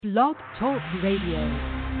Blog Talk Radio.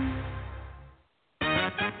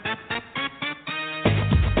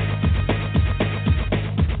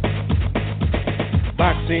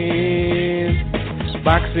 Boxing,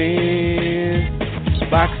 boxing,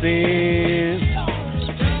 boxing,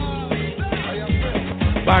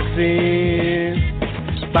 boxing,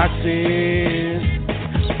 boxing,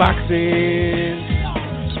 boxing.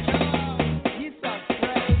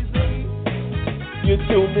 You're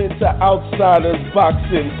tuned into Outsiders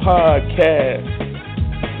Boxing Podcast,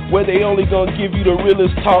 where they only gonna give you the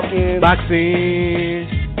realest talking. Boxing,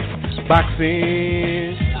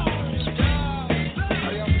 boxing,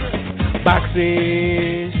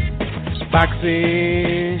 boxing,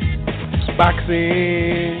 boxing,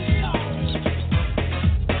 boxing.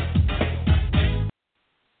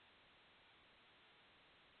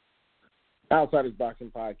 Outsiders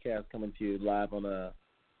Boxing Podcast coming to you live on a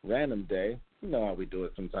random day. You know how we do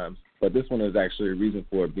it sometimes. But this one is actually a reason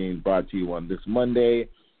for it being brought to you on this Monday,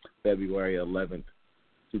 February 11th,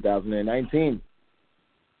 2019.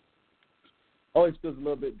 Always feels a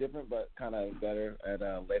little bit different, but kind of better at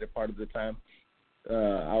a later part of the time.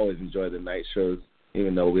 I always enjoy the night shows,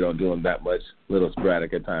 even though we don't do them that much, a little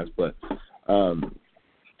sporadic at times. But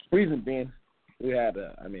reason being, we had,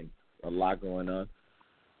 a lot going on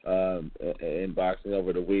in boxing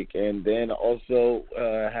over the week. And then also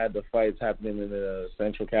had the fights happening in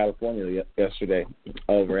Central California yesterday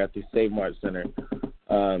over at the Save Mart Center,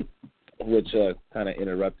 which kind of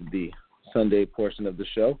interrupted the Sunday portion of the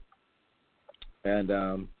show. And,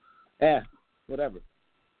 whatever.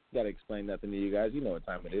 Got to explain nothing to you guys. You know what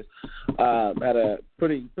time it is. Had a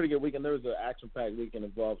pretty good weekend. There was an action-packed weekend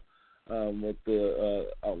involved with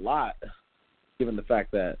a lot, given the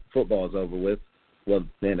fact that football is over with. Well,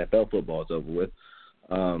 the NFL football is over with.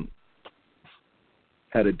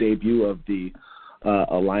 Had a debut of the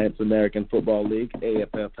Alliance American Football League.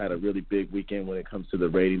 AFF had a really big weekend when it comes to the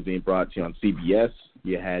ratings being brought to you on CBS.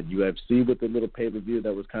 You had UFC with a little pay-per-view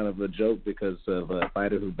that was kind of a joke because of a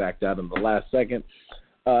fighter who backed out in the last second.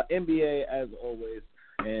 NBA, as always,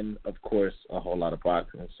 and, of course, a whole lot of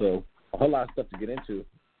boxing. So a whole lot of stuff to get into.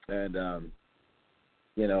 And,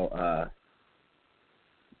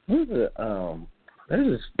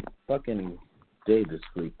 there's this fucking day this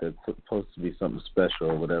week that's supposed to be something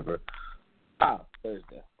special or whatever.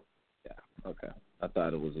 Thursday. Yeah, okay. I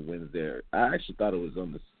thought it was a Wednesday. I actually thought it was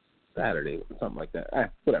on the Saturday, something like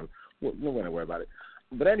that. Whatever. We're not going to worry about it.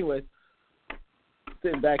 But anyways,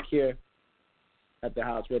 sitting back here at the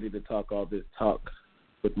house ready to talk all this talk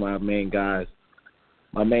with my main guys.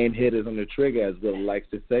 My main hit is on the trigger, as Will likes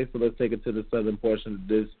to say. So let's take it to the southern portion of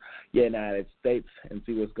this United States and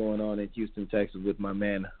see what's going on in Houston, Texas with my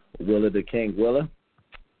man, Willa the King. Willa,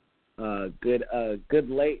 good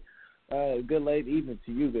late evening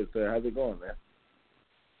to you, good sir. How's it going, man?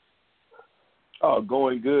 Oh,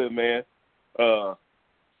 going good, man.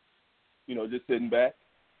 Just sitting back.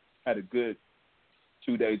 Had a good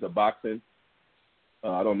 2 days of boxing.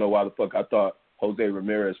 I don't know why the fuck I thought Jose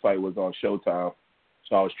Ramirez fight was on Showtime.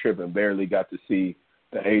 So I was tripping. Barely got to see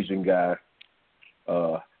the Asian guy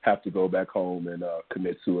have to go back home and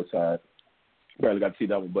commit suicide. Barely got to see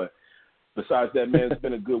that one. But besides that, man, it's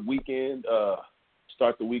been a good weekend.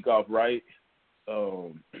 Start the week off right.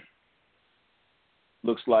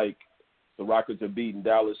 Looks like the Rockets are beating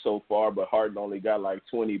Dallas so far, but Harden only got like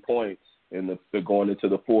 20 points they're going into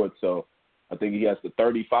the fourth. So I think he has the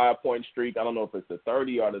 35-point streak. I don't know if it's the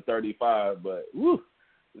 30 or the 35, but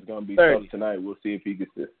it's going to be 30. Tough tonight. We'll see if he gets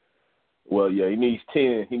it. Well, yeah, he needs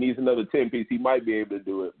 10. He needs another 10-piece. He might be able to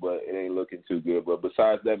do it, but it ain't looking too good. But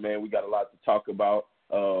besides that, man, we got a lot to talk about.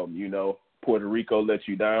 Puerto Rico let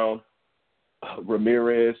you down.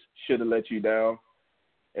 Ramirez should have let you down.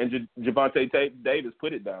 And Javante Davis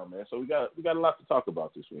put it down, man. So we got a lot to talk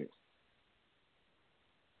about this week.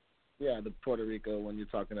 Yeah, the Puerto Rico one you're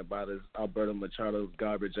talking about is Alberto Machado's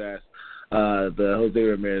garbage ass. The Jose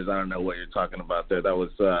Ramirez, I don't know what you're talking about there. That was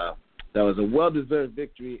a well-deserved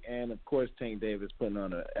victory, and of course Tank Davis putting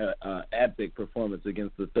on an epic performance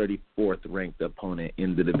against the 34th ranked opponent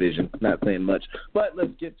in the division. Not saying much, but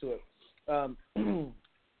let's get to it.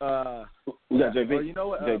 We got JB. You know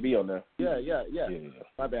what? JB on there. Yeah.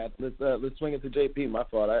 My bad. Let's swing it to JP. My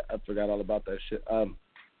fault. I forgot all about that shit.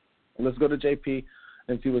 Let's go to JP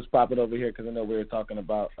and see what's popping over here, because I know we were talking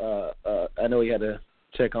about. I know we had to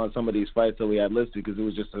check on some of these fights that we had listed because it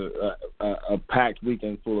was just a packed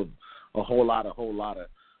weekend full of a whole lot of.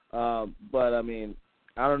 But I mean,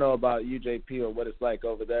 I don't know about you, JP, or what it's like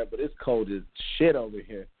over there, but it's cold as shit over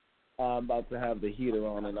here. I'm about to have the heater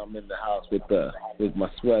on, and I'm in the house with my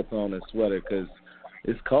sweats on and sweater because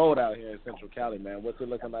it's cold out here in Central Cali, man. What's it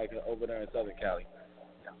looking like over there in Southern Cali?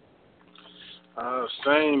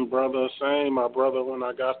 Same, brother. Same. My brother, when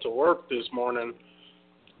I got to work this morning,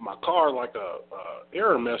 my car, like a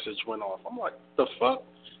error message went off. I'm like, the fuck?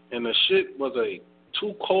 And the shit was a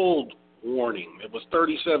too cold warning. It was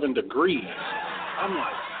 37 degrees. I'm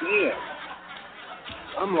like, damn.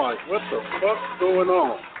 I'm like, what the fuck's going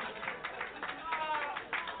on?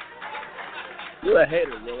 You a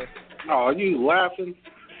hater, Willie. Oh, are you laughing?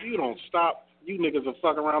 You don't stop. You niggas will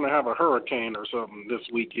fuck around and have a hurricane or something this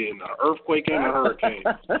weekend. An earthquake and a hurricane.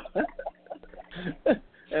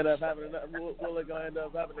 End up having Willie gonna end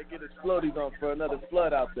up having to get his floaties on for another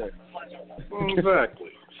flood out there.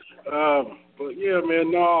 Exactly. But yeah,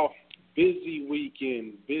 man, no, busy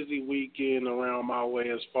weekend around my way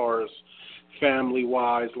as far as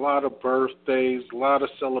family-wise. A lot of birthdays, a lot of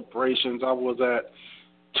celebrations. I was at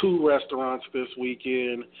 2 restaurants this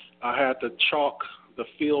weekend. I had to chalk the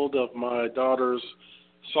field of my daughter's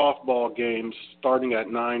softball games starting at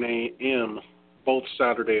 9 a.m. both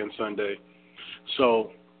Saturday and Sunday.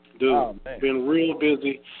 So, dude, been real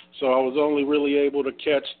busy. So I was only really able to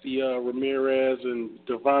catch the Ramirez and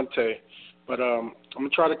Devontae. But I'm going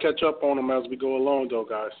to try to catch up on them as we go along, though,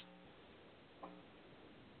 guys.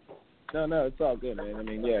 No, it's all good, man. I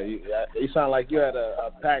mean, yeah, you sound like you had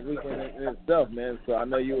a packed weekend in itself, man. So I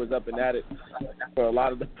know you was up and at it for a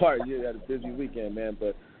lot of the part. You had a busy weekend, man.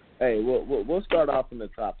 But hey, we'll start off from the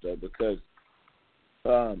top though, because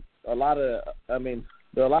a lot of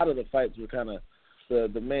the fights were kind of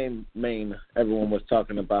the main everyone was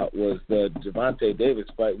talking about was the Gervonta Davis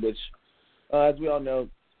fight, which, as we all know,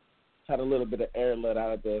 had a little bit of air let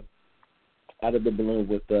out of the balloon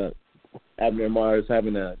with Abner Mars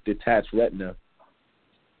having a detached retina,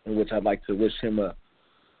 in which I'd like to wish him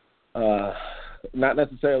not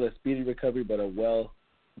necessarily a speedy recovery, but a well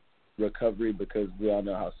recovery, because we all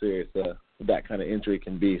know how serious that kind of injury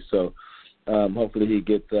can be. So hopefully he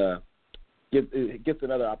gets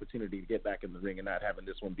another opportunity to get back in the ring and not having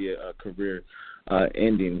this one be a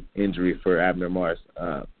career-ending injury for Abner Mars.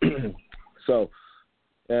 So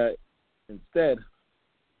instead,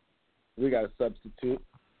 we got a substitute.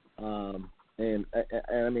 And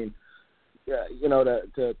I mean, you know,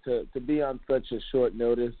 to be on such a short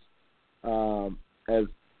notice, as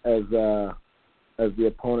the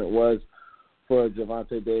opponent was for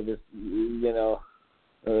Gervonta Davis, you know,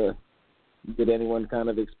 did anyone kind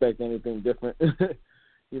of expect anything different?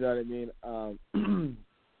 You know what I mean?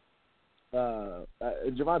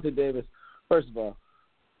 Gervonta Davis, first of all,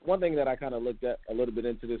 one thing that I kind of looked at a little bit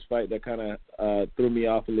into this fight that kind of threw me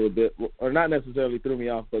off a little bit, or not necessarily threw me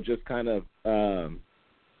off, but just kind of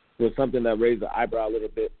was something that raised the eyebrow a little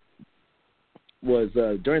bit, was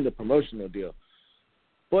during the promotional deal.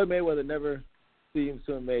 Floyd Mayweather never seems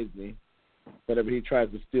to amaze me whenever he tries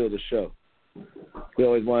to steal the show. He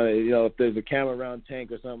always wanted, you know, if there's a camera around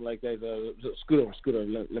Tank or something like that, scoot over,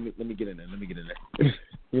 let me get in there.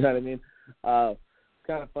 You know what I mean?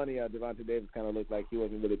 Kind of funny how Gervonta Davis kind of looked like he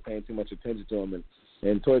wasn't really paying too much attention to him,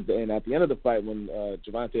 and towards the end, at the end of the fight, when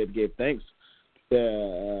Gervonta had gave thanks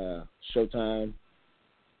to Showtime,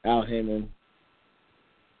 Al Heyman,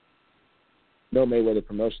 no Mayweather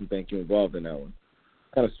promotion thank you involved in that one.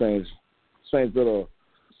 Kind of strange little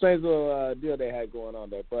deal they had going on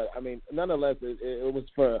there. But I mean, nonetheless, it was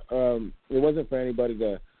for it wasn't for anybody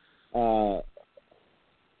to.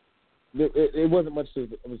 It wasn't much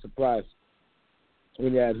of a surprise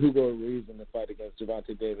when you had Hugo Ruiz in the fight against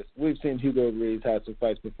Gervonta Davis. We've seen Hugo Ruiz had some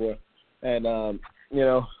fights before, and you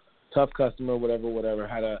know, tough customer, whatever,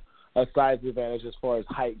 had a size advantage as far as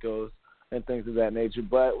height goes and things of that nature.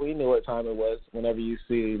 But we knew what time it was whenever you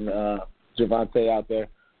see Gervonta out there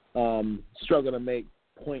struggling to make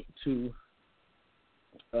 0.2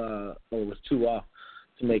 or was 2 off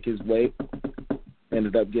to make his weight.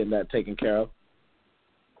 Ended up getting that taken care of.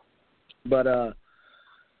 But I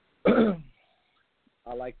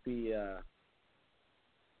like the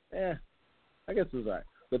I guess it was all right.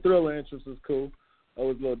 The thriller interest was cool. It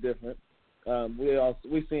was a little different.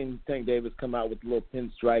 We seen Tank Davis come out with the little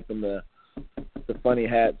pinstripe and the funny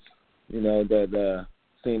hats, you know, that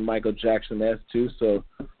seen Michael Jackson-esque too. So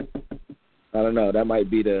I don't know. That might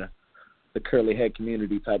be the curly head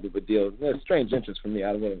community type of a deal. It's a strange interest for me.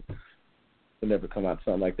 I would never come out with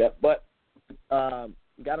something like that. But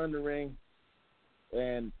got on the ring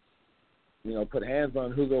and, you know, put hands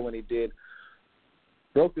on Hugo when he did.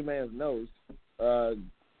 Broke the man's nose.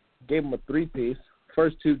 Gave him a 3-piece.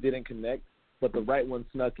 First 2 didn't connect, but the right one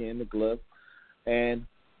snuck in the glove and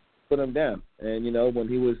put him down. And, you know, when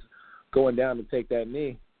he was going down to take that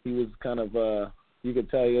knee, he was kind of, you could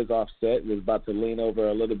tell he was offset. He was about to lean over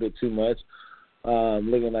a little bit too much,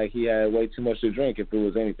 looking like he had way too much to drink, if there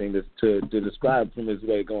was anything to describe from his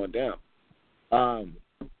way going down.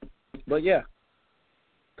 But yeah,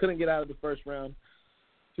 couldn't get out of the first round.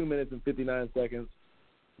 2 minutes and 59 seconds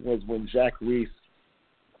was when Jack Reese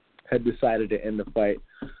had decided to end the fight,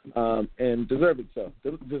 and deservedly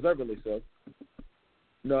so.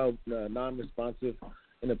 No, non-responsive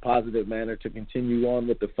in a positive manner to continue on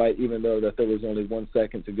with the fight, even though that there was only 1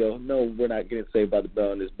 second to go. No, we're not getting saved by the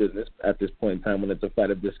bell in this business at this point in time when it's a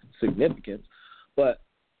fight of this significance. But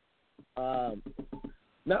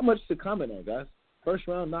not much to comment on, guys. First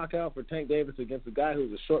round knockout for Tank Davis against a guy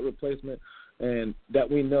who's a short replacement and that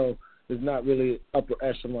we know is not really upper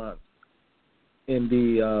echelon in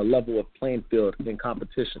the level of playing field in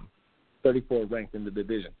competition. 34 ranked in the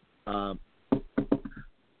division.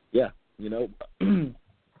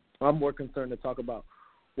 I'm more concerned to talk about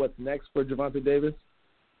what's next for Gervonta Davis.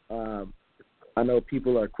 I know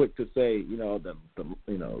people are quick to say, Nino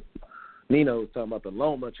talking about the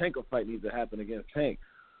Lomachenko fight needs to happen against Tank.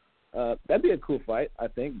 That'd be a cool fight, I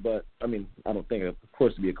think. But I don't think, of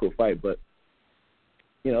course, it'd be a cool fight. But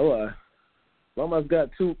Loma's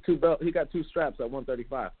got two belts. He got 2 straps at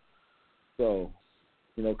 135. So,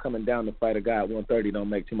 coming down to fight a guy at 130 don't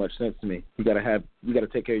make too much sense to me. You got to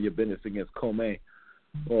take care of your business against Comey,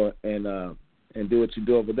 and do what you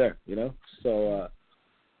do over there. So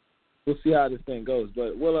we'll see how this thing goes.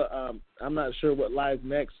 But Willa, I'm not sure what lies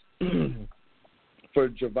next for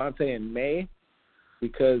Gervonta in May,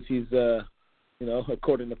 because he's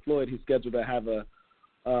according to Floyd, he's scheduled to have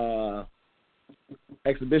a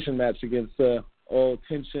exhibition match against old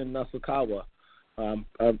Tenshin Nasukawa. I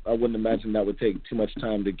wouldn't imagine that would take too much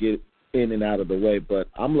time to get in and out of the way, but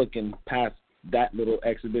I'm looking past that little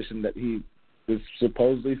exhibition that he is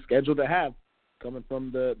supposedly scheduled to have coming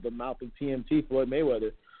from the mouth of TMT, Floyd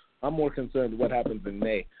Mayweather. I'm more concerned what happens in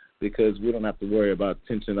May, because we don't have to worry about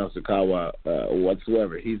Tenshin Nasukawa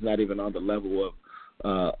whatsoever. He's not even on the level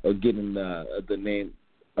of getting the name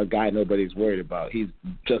a guy nobody's worried about. He's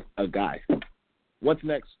just a guy. What's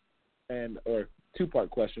next? Or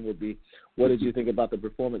two-part question would be, what did you think about the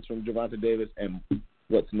performance from Gervonta Davis, and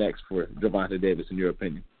what's next for Gervonta Davis in your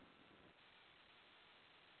opinion?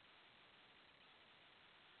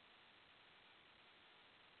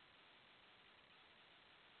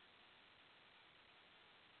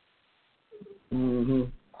 Mm-hmm.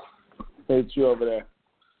 It's you over there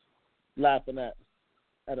laughing at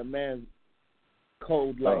a man's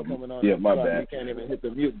cold light coming on. Yeah, my bad. You can't even hit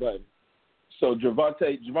the mute button. So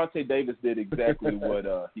Gervonta Davis did exactly what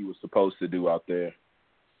he was supposed to do out there.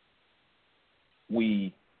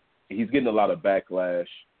 He's getting a lot of backlash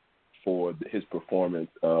for his performance.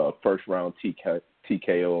 First round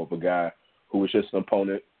TKO of a guy who was just an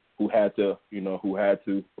opponent who had to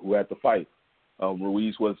fight.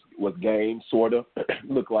 Ruiz was game, sort of.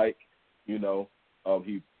 Looked like, I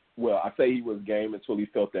say he was game until he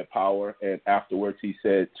felt that power, and afterwards he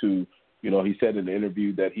said he said in the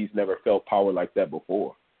interview that he's never felt power like that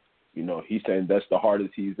before. He's saying that's the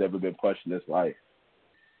hardest he's ever been punched in his life.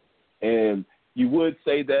 And you would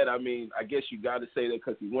say that, I guess you got to say that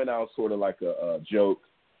because he went out sort of like a joke.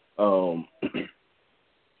 The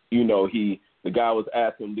guy was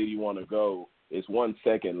asking him, did he want to go? It's 1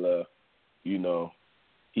 second left. He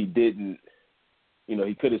didn't,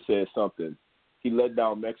 he could have said something. He let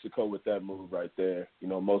down Mexico with that move right there.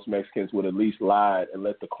 Most Mexicans would at least lied and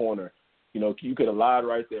let the corner. You could have lied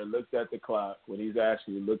right there, looked at the clock. When he's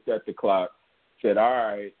actually looked at the clock, said, all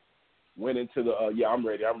right, went into the, I'm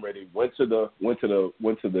ready. Went to the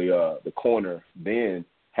corner, then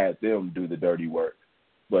had them do the dirty work.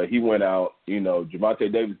 But he went out, Gervonta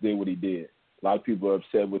Davis did what he did. A lot of people are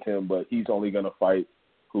upset with him, but he's only going to fight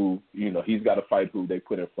who, he's got to fight who they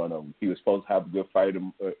put in front of him. He was supposed to have a good fight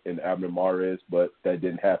in Ramirez, but that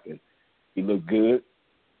didn't happen. He looked good,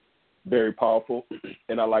 very powerful,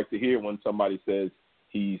 and I like to hear when somebody says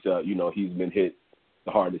he's been hit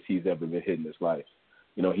the hardest he's ever been hit in his life.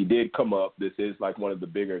 He did come up. This is like one of the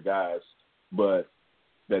bigger guys, but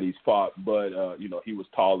that he's fought. But he was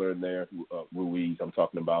taller in there, Ruiz I'm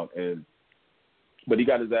talking about, but he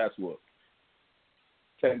got his ass whooped.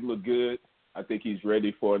 Tank looked good. I think he's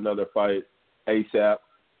ready for another fight ASAP.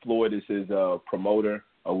 Floyd is his promoter.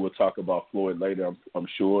 We'll talk about Floyd later, I'm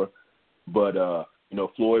sure. But,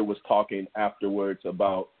 Floyd was talking afterwards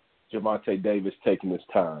about Gervonta Davis taking his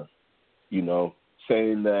time,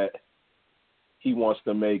 saying that he wants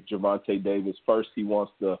to make Gervonta Davis, first he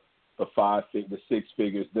wants the 6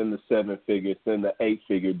 figures, then the 7 figures, then the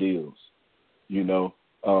 8-figure deals,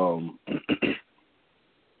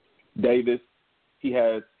 Davis, he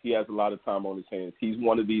has a lot of time on his hands. He's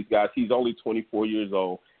one of these guys. He's only 24 years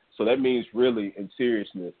old. So that means really,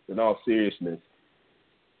 in all seriousness,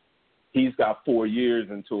 he's got 4 years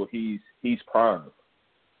until he's prime.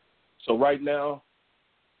 So right now,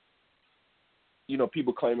 you know,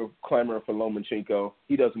 people clamoring for Lomachenko.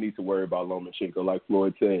 He doesn't need to worry about Lomachenko, like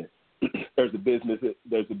Floyd said. There's a business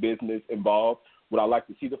involved. Would I like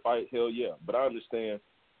to see the fight? Hell yeah. But I understand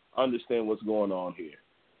what's going on here.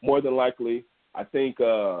 More than likely, I think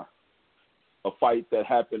a fight that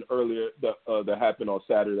happened earlier, that happened on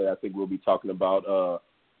Saturday, I think we'll be talking about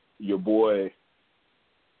your boy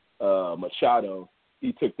Machado.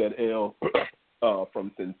 He took that L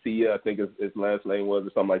from Sencia, I think his last name was,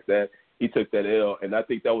 or something like that. He took that L, and I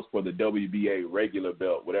think that was for the WBA regular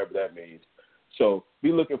belt, whatever that means. So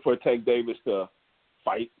be looking for Tank Davis to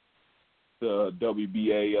fight the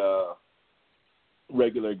WBA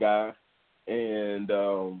regular guy, and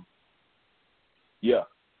yeah,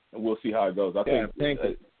 and we'll see how it goes. I think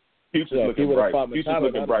future's looking bright. Future's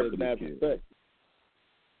looking bright for this kid.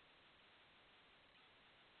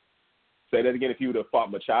 Say that again. If he would have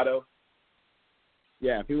fought Machado.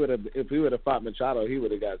 Yeah, if he would have fought Machado, he would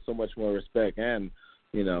have got so much more respect and,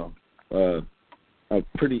 you know, a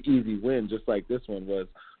pretty easy win, just like this one was.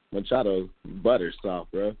 Machado butter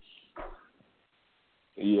soft, bro.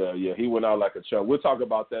 Yeah, he went out like a chump. We'll talk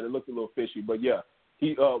about that. It looked a little fishy, but yeah,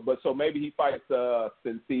 so maybe he fights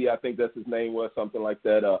Sencia. I think that's his name was, something like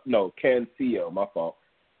that. No, Cancio. My fault.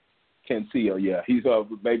 Cancio. Yeah,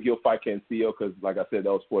 maybe he'll fight Cancio because, like I said,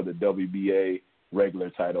 that was for the WBA regular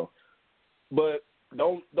title. But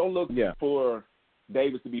don't look for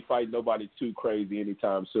Davis to be fighting nobody too crazy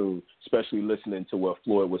anytime soon, especially listening to what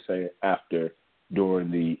Floyd was saying during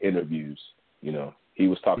the interviews. You know, he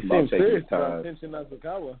was talking about taking his time.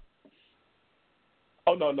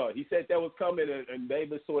 Oh, no. He said that was coming, and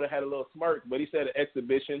Davis sort of had a little smirk, but he said an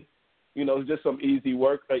exhibition, you know, just some easy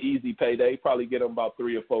work, an easy payday, probably get him about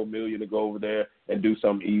 $3 or $4 million to go over there and do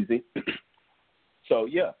something easy. So,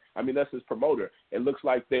 yeah, I mean, that's his promoter. It looks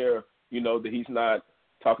like that he's not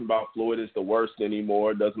talking about Floyd as the worst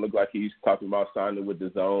anymore. It doesn't look like he's talking about signing with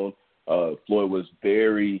the Zone. Floyd was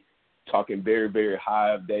talking very, very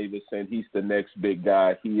high of Davis, and he's the next big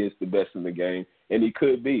guy. He is the best in the game, and he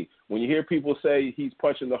could be. When you hear people say he's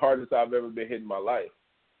punching the hardest I've ever been hit in my life,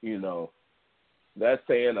 you know, that's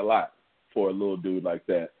saying a lot for a little dude like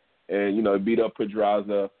that. And, you know, beat up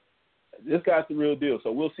Pedraza. This guy's the real deal,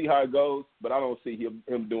 so we'll see how it goes, but I don't see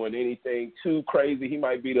him doing anything too crazy. He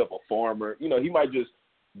might beat up a farmer. You know, he might just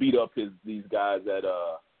beat up these guys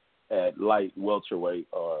at light welterweight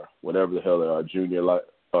or whatever the hell they are, junior light.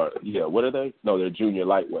 What are they? No, they're junior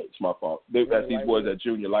lightweights. My fault. That's these boys at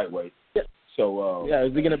junior lightweight. Yeah. So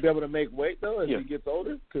is he going to be able to make weight though as he gets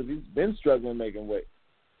older? Because he's been struggling making weight.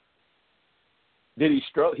 Did he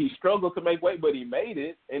struggle? He struggled to make weight, but he made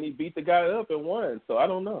it, and he beat the guy up and won. So I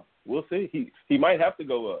don't know. We'll see. He might have to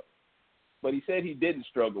go up, but he said he didn't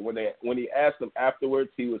struggle. When he asked him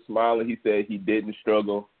afterwards, he was smiling. He said he didn't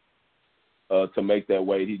struggle to make that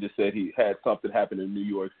weight. He just said he had something happen in New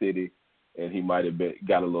York City, and he might have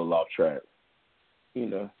got a little off track. You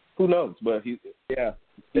know, who knows? But he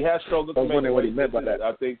has struggled to make weight. I was wondering what he meant by that.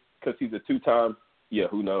 I think because he's a two-time. Yeah,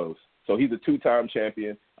 who knows? So he's a two-time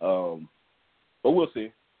champion. But we'll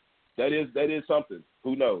see. That is something.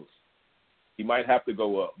 Who knows? He might have to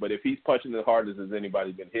go up. But if he's punching as hard as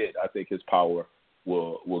anybody's been hit, I think his power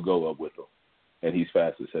will go up with him. And he's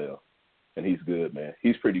fast as hell. And he's good, man.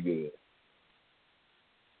 He's pretty good.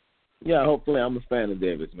 Yeah, hopefully. I'm a fan of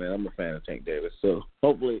Davis, man. I'm a fan of Tank Davis. So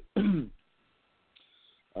hopefully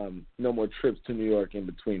no more trips to New York in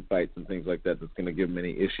between fights and things like that that's going to give him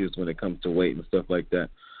any issues when it comes to weight and stuff like that.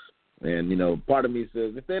 And, you know, part of me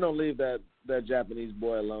says if they don't leave that Japanese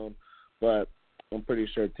boy alone, but I'm pretty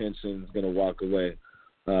sure Tenshin's going to walk away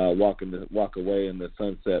in the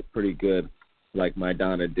sunset pretty good, like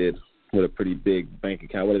Maidana did with a pretty big bank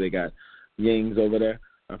account. What do they got? Yings over there?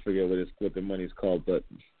 I forget what the money's called, but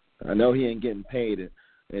I know he ain't getting paid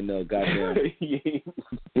in no goddamn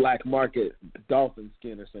black market dolphin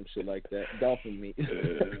skin or some shit like that. Dolphin meat.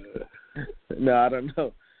 No, I don't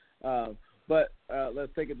know. But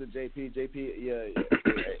let's take it to JP.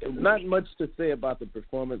 JP, not much to say about the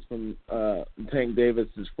performance from Tank Davis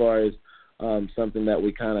as far as something that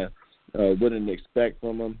we kind of wouldn't expect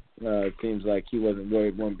from him. It seems like he wasn't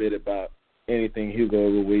worried one bit about anything Hugo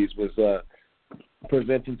Ruiz was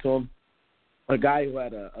presenting to him. A guy who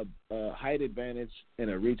had a height advantage and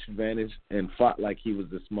a reach advantage and fought like he was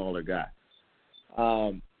the smaller guy.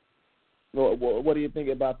 What do you think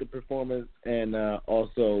about the performance, and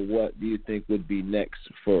also what do you think would be next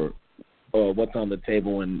for what's on the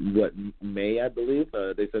table and what May, I believe?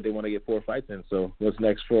 They said they want to get 4 fights in, so what's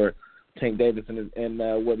next for Tank Davis, and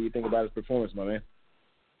what do you think about his performance, my man?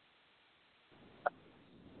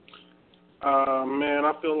 Man,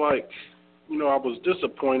 I feel like, I was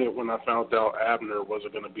disappointed when I found out Abner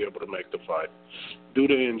wasn't going to be able to make the fight due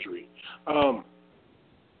to injury. Want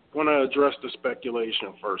to address the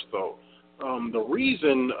speculation first, though. The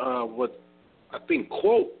reason, what I think,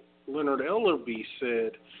 quote, Leonard Ellerby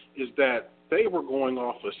said, is that they were going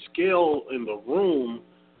off a scale in the room,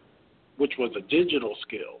 which was a digital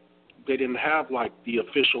scale. They didn't have, like, the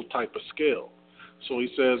official type of scale. So he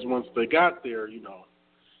says once they got there,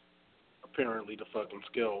 apparently the fucking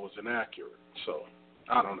scale was inaccurate. So,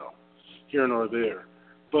 I don't know. Here nor there.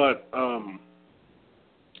 But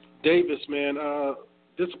Davis, man,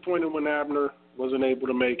 disappointed when Abner wasn't able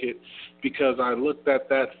to make it because I looked at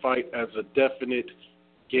that fight as a definite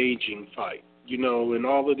gauging fight. In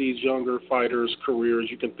all of these younger fighters' careers,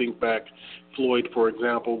 you can think back, Floyd, for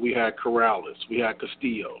example, we had Corrales, we had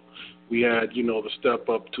Castillo, we had, the step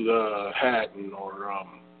up to Hatton, or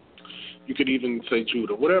you could even say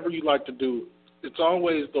Judah. Whatever you like to do, it's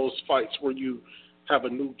always those fights where you have a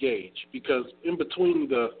new gauge, because in between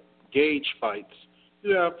the gauge fights,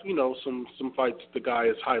 you have, some fights the guy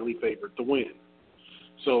is highly favored to win.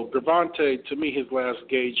 So Gervonta, to me, his last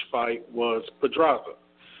gauge fight was Pedraza.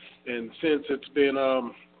 And since it's been,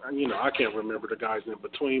 I can't remember the guys in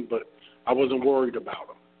between, but I wasn't worried about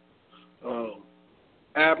him.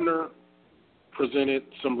 Abner presented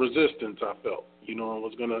some resistance, I felt. I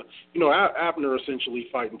was going to, Abner essentially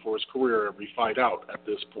fighting for his career every fight out at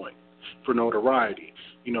this point for notoriety.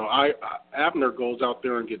 Abner goes out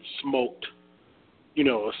there and gets smoked.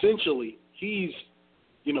 Essentially, he's,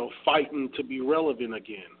 fighting to be relevant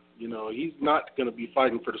again. He's not going to be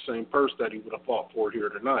fighting for the same purse that he would have fought for here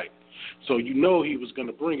tonight. So he was going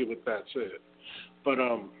to bring it with that said. But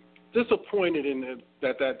disappointed in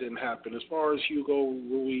that didn't happen. As far as Hugo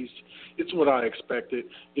Ruiz, it's what I expected.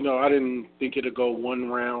 I didn't think it'd go one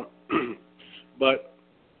round, but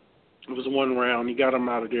it was one round. He got him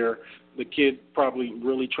out of there. The kid probably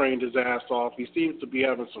really trained his ass off. He seems to be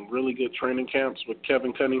having some really good training camps with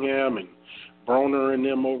Kevin Cunningham and Broner and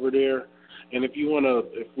them over there. And if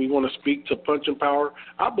we want to speak to punching power,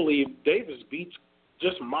 I believe Davis beats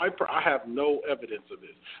I have no evidence of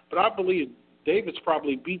this, but I believe Davis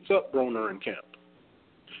probably beats up Broner in camp.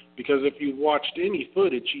 Because if you've watched any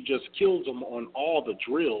footage, he just kills him on all the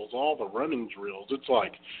drills, all the running drills. It's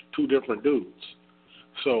like two different dudes.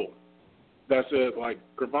 So that's it. Like,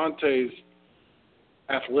 Gervonta's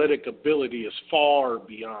athletic ability is far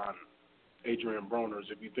beyond Adrian Broner's.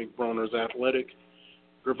 If you think Broner's athletic,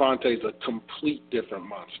 Gervonta's a complete different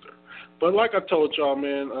monster. But like I told y'all,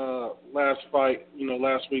 man, last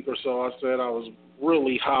week or so, I said I was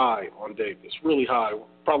really high on Davis, really high,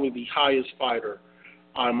 probably the highest fighter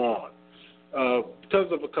I'm on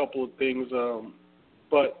because of a couple of things.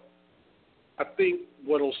 But I think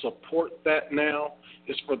what will support that now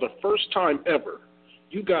is, for the first time ever,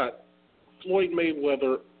 you got Floyd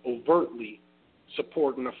Mayweather overtly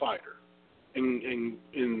supporting a fighter and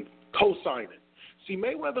co-signing. See,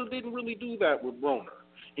 Mayweather didn't really do that with Broner.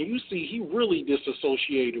 And you see, he really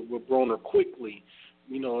disassociated with Broner quickly.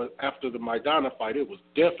 After the Maidana fight, it was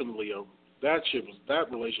definitely that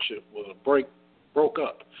relationship was broke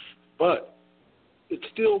up. But it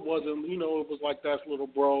still wasn't, it was like, that's little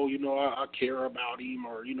bro, I care about him,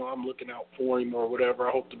 or, I'm looking out for him or whatever.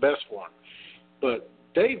 I hope the best for him. But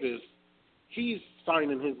Davis, he's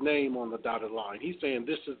signing his name on the dotted line. He's saying,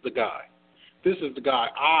 this is the guy. This is the guy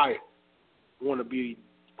I want to be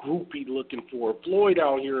groupie looking for. Floyd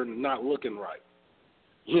out here not looking right.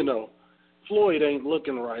 Floyd ain't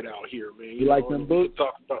looking right out here, man. You like them boots?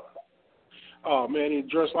 Oh, man, he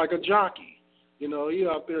dressed like a jockey. He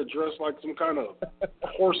out there dressed like some kind of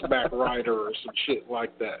horseback rider or some shit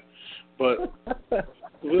like that. But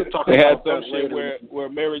we'll talk they about had some that shit later. where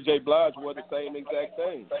Mary J. Blige wore the same exact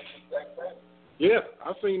thing. Yeah,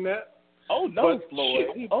 I seen that. Oh, no, But Floyd.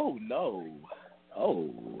 shit, Oh, no. Oh.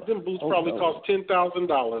 Them boots probably cost $10,000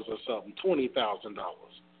 or something, $20,000.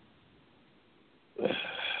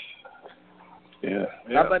 Yeah.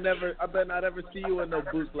 I bet not ever see you in no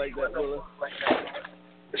boots like that, Willis.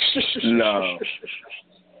 No.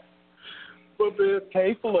 But man,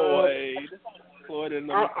 Hey, Floyd. Floyd in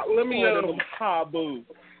the let me high boots.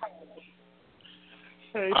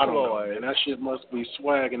 Hey, I don't know, Floyd. man. That shit must be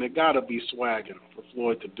swagging. It gotta be swagging for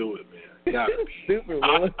Floyd to do it, man. Gotta be. Super,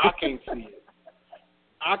 Willis. I can't see it.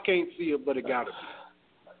 I can't see it, but it gotta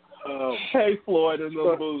be. Hey, Floyd in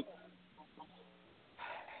the boots.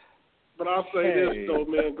 But I'll say this though,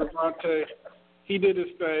 man. Gervonta, he did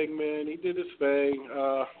his thing, man. He did his thing.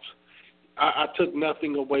 I took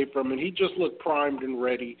nothing away from him. He just looked primed and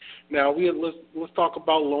ready. Now let's talk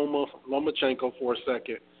about Lomachenko for a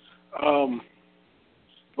second.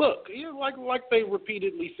 look, like they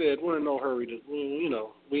repeatedly said, we're in no hurry to,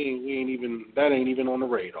 we ain't even, that ain't even on the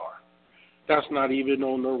radar. That's not even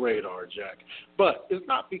on the radar, Jack. But it's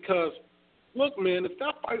not because, look, man, if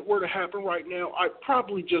that fight were to happen right now, I'd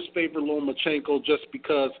probably just favor Lomachenko just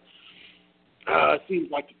because it seems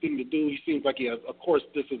like the thing to do. He seems like he has, of course,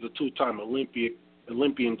 this is a two-time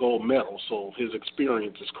Olympian gold medal, so his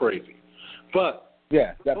experience is crazy. But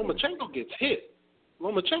yeah, definitely. Lomachenko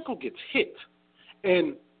gets hit.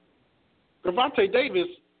 And Gervonta Davis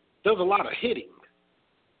does a lot of hitting.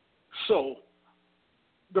 So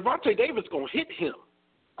Gervonta Davis going to hit him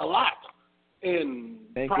a lot and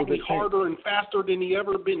probably harder and faster than he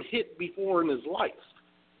ever been hit before in his life.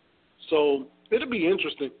 So it'll be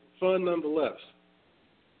interesting, fun nonetheless.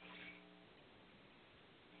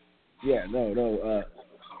 Yeah, no,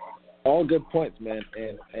 all good points, man.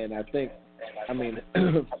 And I think, I mean,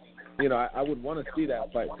 I would want to see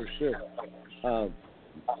that fight for sure.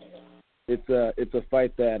 It's a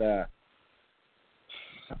fight that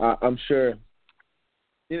I'm sure.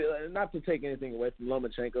 Not to take anything away from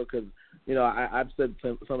Lomachenko, because I've said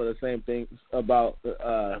some of the same things about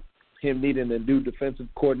him needing a new defensive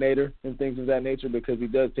coordinator and things of that nature, because he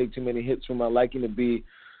does take too many hits for my liking to be,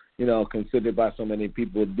 considered by so many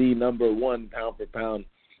people the number one pound for pound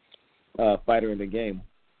fighter in the game.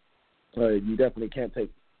 You definitely can't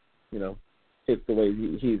take, hits the way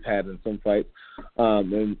he's had in some fights.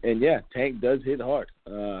 And yeah, Tank does hit hard.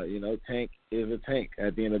 Tank is a tank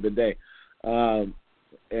at the end of the day.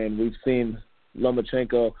 And we've seen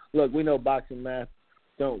Lomachenko. Look, we know boxing math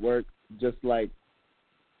don't work, just like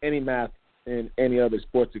any math in any other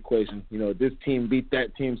sports equation. This team beat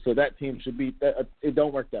that team, so that team should beat that. It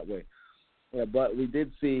don't work that way. Yeah, but we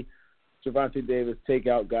did see Gervonta Davis take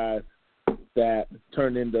out guys that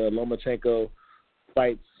turned into Lomachenko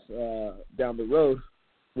fights down the road,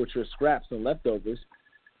 which are scraps and leftovers.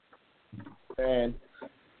 And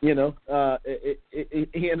he ended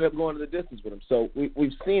up going to the distance with him. So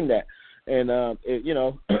we've seen that. And,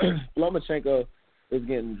 Lomachenko is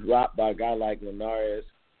getting dropped by a guy like Ramirez.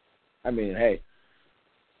 I mean, hey,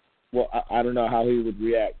 well, I don't know how he would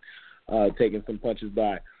react taking some punches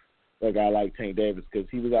by a guy like Tank Davis, because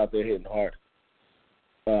he was out there hitting hard.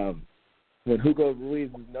 When Hugo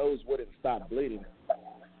Ruiz's nose wouldn't stop bleeding,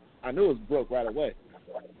 I knew it was broke right away.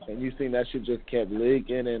 And you seen that shit just kept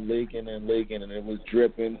leaking, and it was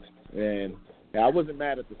dripping. And I wasn't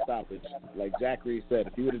mad at the stoppage. Like Jack Reed said,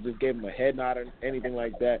 if he would have just gave him a head nod or anything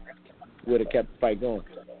like that, would have kept the fight going.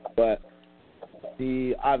 But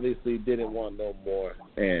he obviously didn't want no more,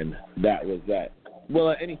 and that was that.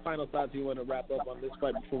 Well, any final thoughts you want to wrap up on this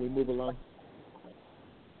fight before we move along?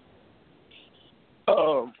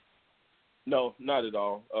 No, not at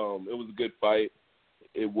all. It was a good fight.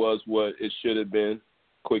 It was what it should have been.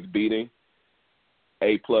 Quick beating.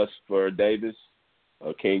 A+ for Davis.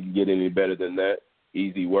 Can't get any better than that.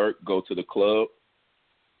 Easy work. Go to the club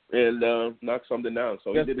and knock something down.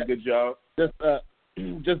 So he did a good job.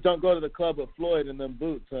 Just don't go to the club with Floyd in them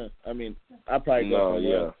boots, huh? I mean, I probably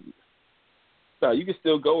go. No, you can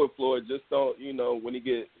still go with Floyd. Just don't, when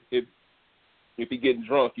if he getting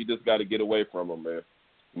drunk, you just got to get away from him, man.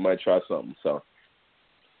 You might try something. So,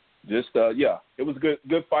 just it was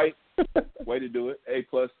good fight. Way to do it. A+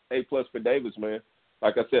 for Davis, man.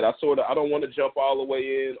 Like I said, I don't want to jump all the way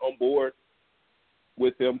in on board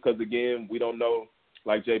with him, because again, we don't know.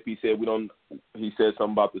 Like JP said, he said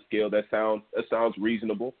something about the scale. That sounds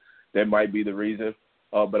reasonable. That might be the reason.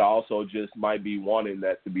 But I also just might be wanting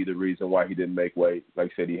that to be the reason why he didn't make weight.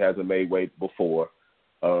 Like I said, he hasn't made weight before.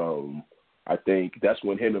 I think that's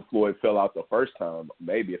when him and Floyd fell out the first time.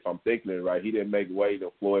 Maybe, if I'm thinking it right, he didn't make weight,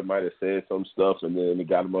 and Floyd might have said some stuff, and then it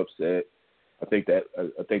got him upset. I think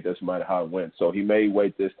that's might have how it went. So he made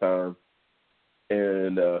weight this time,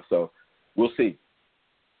 and so we'll see.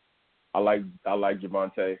 I like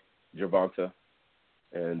Gervonta,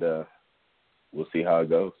 and we'll see how it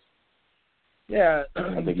goes. Yeah,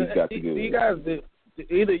 I think he's got to do it. You guys,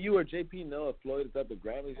 either you or JP know if Floyd was at the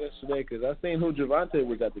Grammys yesterday? Because I seen who Gervonta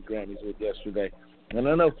was at the Grammys with yesterday, and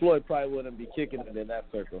I know Floyd probably wouldn't be kicking it in that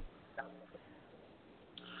circle.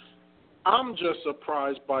 I'm just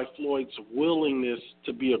surprised by Floyd's willingness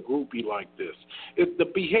to be a groupie like this. The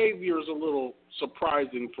behavior is a little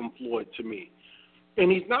surprising from Floyd to me,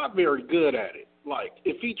 and he's not very good at it. Like,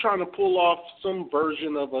 if he's trying to pull off some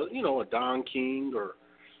version of a Don King, or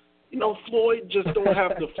Floyd just don't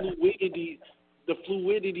have the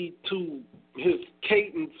fluidity to his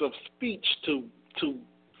cadence of speech to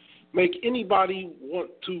make anybody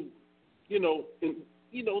want to,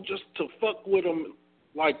 just to fuck with him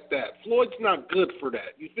like that. Floyd's not good for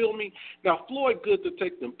that. You feel me? Now, Floyd good to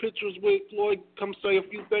take them pictures with. Floyd come say a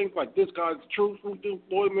few things like this guy's the truth from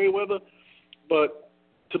Floyd Mayweather. But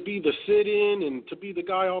to be the sit-in and to be the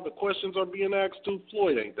guy all the questions are being asked to,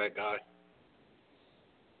 Floyd ain't that guy.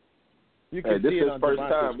 You can this see is it his on first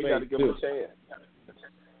Devontae's time. We got to give him a chance.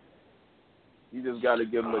 You just got to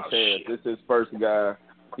give him a chance. This is his first guy.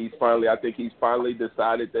 I think he's finally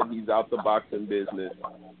decided that he's out the boxing business,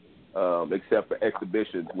 except for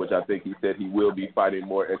exhibitions, which I think he said he will be fighting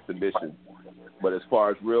more exhibitions. But as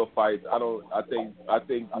far as real fights, I think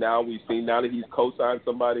now that he's co-signed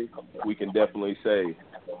somebody, we can definitely say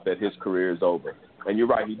that his career is over. And you're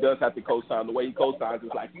right, he does have to co-sign. The way he co-signs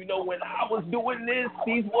is like, when I was doing this,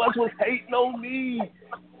 these boys was hating on me.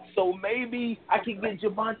 So maybe I can get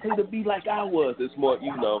Gervonta to be like I was. It's more,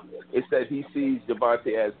 it's that he sees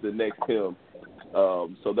Gervonta as the next him.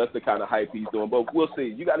 So that's the kind of hype he's doing. But we'll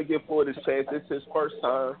see. You got to give Floyd his chance. This is his first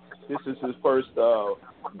time. This is his first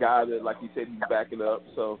guy that, like he said, he's backing up.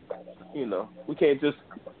 So, we can't just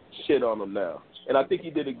shit on him now. And I think he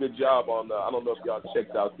did a good job on I don't know if y'all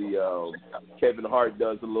checked out the Kevin Hart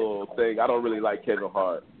does a little thing. I don't really like Kevin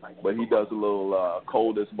Hart, but he does a little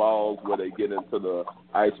coldest balls where they get into the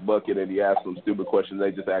ice bucket and he asks them stupid questions.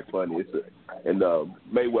 They just act funny. And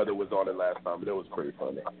Mayweather was on it last time, and it was pretty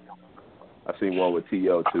funny. I seen one with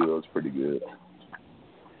T.O. too. It was pretty good.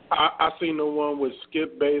 I seen the one with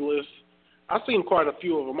Skip Bayless. I seen quite a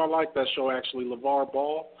few of them. I like that show, actually, LeVar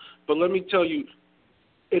Ball. But let me tell you,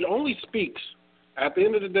 it only speaks. At the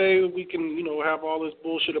end of the day, we can, have all this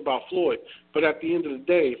bullshit about Floyd. But at the end of the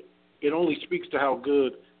day, it only speaks to how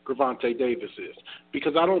good Gervonta Davis is.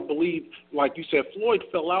 Because I don't believe, like you said, Floyd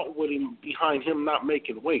fell out with him behind him not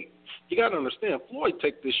making weight. You got to understand, Floyd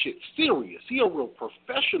take this shit serious. He a real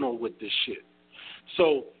professional with this shit.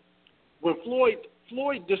 So when Floyd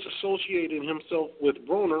disassociated himself with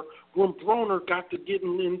Broner when Broner got to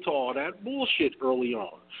getting into all that bullshit early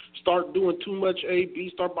on. Start doing too much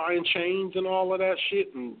A.B., start buying chains and all of that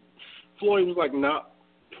shit, and Floyd was like, nah,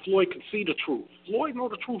 Floyd can see the truth. Floyd know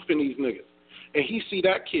the truth in these niggas. And he see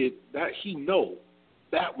that kid, that he know,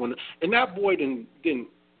 that one. And that boy then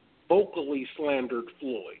vocally slandered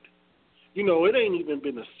Floyd. It ain't even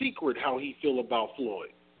been a secret how he feel about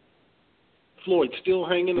Floyd. Floyd's still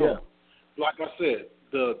hanging on. Like I said,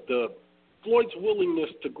 the Floyd's willingness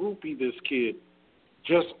to groupie this kid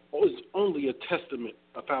just is only a testament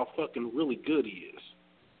of how fucking really good he is.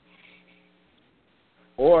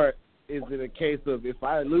 Or is it a case of if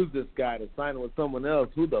I lose this guy to sign with someone else,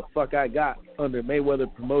 who the fuck I got under Mayweather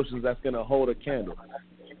Promotions that's going to hold a candle?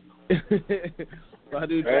 My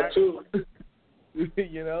dude, that too.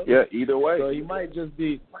 Yeah, either way. So he might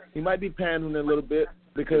be pandering a little bit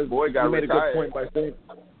because boy got he made retired. a good point by saying,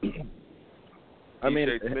 Smith, I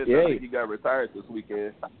think he got retired this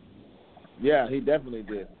weekend. Yeah, he definitely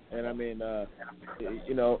did. And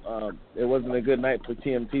it wasn't a good night for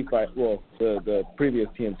TMT fight. Well, the previous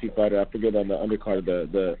TMT fighter, I forget on the undercard.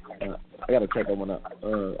 I gotta check that one out.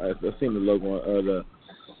 I seen the logo or the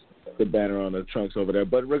banner on the trunks over there.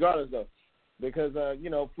 But regardless, though, because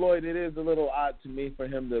Floyd, it is a little odd to me for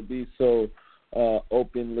him to be so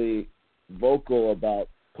openly vocal about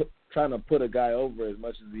trying to put a guy over as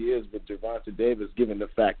much as he is with Gervonta Davis, given the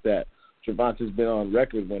fact that Gervonta's been on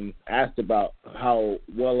record when asked about how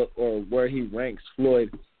well or where he ranks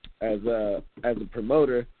Floyd as a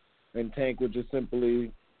promoter, and Tank would just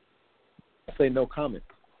simply say no comment.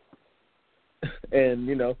 And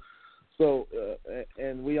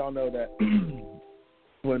and we all know that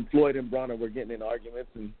when Floyd and Broner were getting in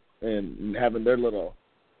arguments and having their little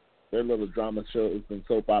drama shows and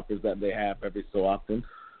soap operas that they have every so often,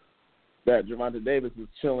 that Gervonta Davis was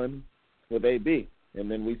chilling with AB.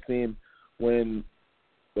 And then we seen when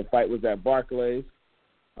the fight was at Barclays,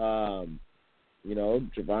 Gervonta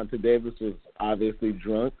Davis was obviously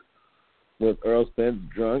drunk, with Earl Spence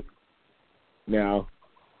drunk. Now,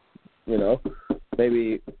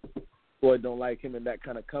 maybe Floyd don't like him in that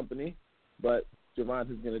kind of company, but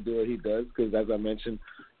Gervonta's going to do what he does because, as I mentioned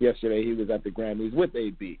yesterday, he was at the Grammys with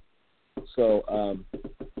AB. So,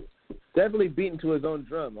 definitely beaten to his own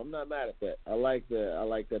drum. I'm not mad at that. I like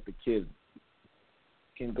that the kid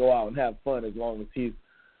can go out and have fun as long as he's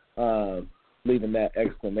leaving that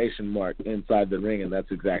exclamation mark inside the ring, and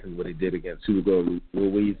that's exactly what he did against Hugo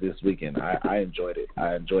Ruiz this weekend. I enjoyed it.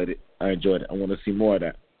 I want to see more of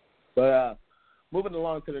that. But moving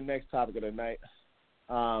along to the next topic of the night,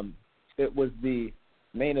 it was the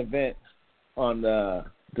main event on the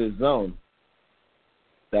Zone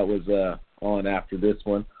that was on after this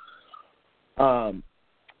one.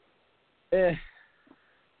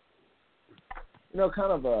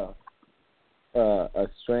 Kind of a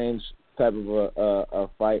strange type of a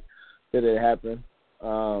fight that had happened.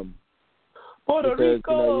 Puerto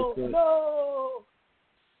because, Rico,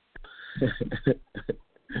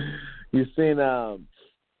 you've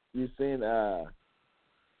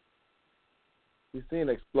seen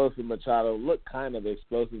explosive Machado look kind of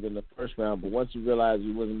explosive in the first round, but once you realize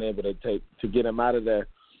you wasn't able to get him out of there,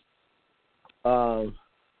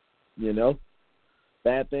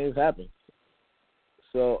 bad things happen.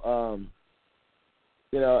 So,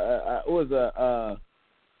 it was a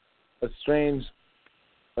strange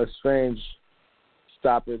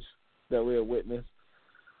stoppage that we had witnessed.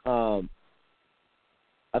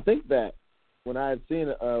 I think that when I had seen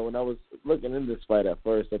when I was looking into this fight at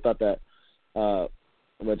first, I thought that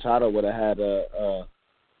Machado would have had a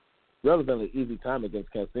relatively easy time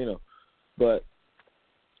against Cancino, but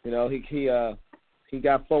he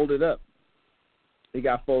got folded up. He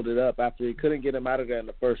got folded up after he couldn't get him out of there in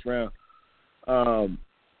the first round, and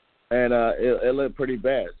it looked pretty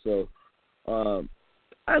bad. So,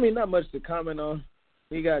 not much to comment on.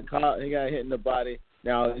 He got caught. He got hit in the body.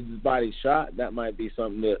 Now, his body shot. That might be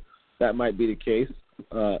something that might be the case.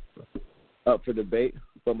 Up for debate.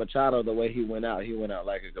 But Machado, the way he went out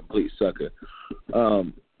like a complete sucker.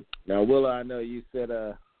 Now, Willa, I know you said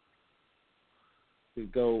to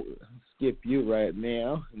go skip you right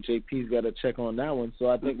now, and JP's got to check on that one. So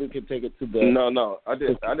I think we can take it to the. No, I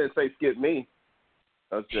didn't say skip me.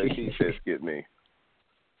 That's JP said skip me.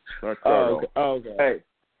 Oh, okay. Hey.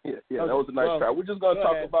 Yeah, that was a nice try. We're just gonna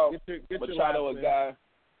talk about get Machado, a guy.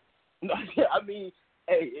 No,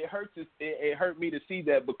 it hurts. It hurt me to see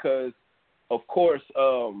that because, of course,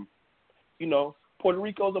 Puerto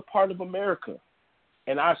Rico is a part of America,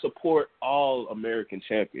 and I support all American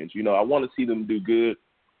champions. I want to see them do good,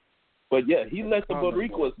 but yeah, he let the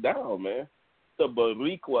Boricuas down, man. The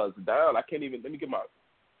Boricuas down. I can't even. Let me get my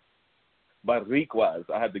Boricuas.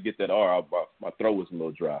 I had to get that R out. My throat was a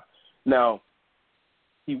little dry. Now.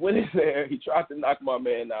 He went in there. He tried to knock my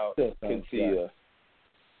man out, Cancia.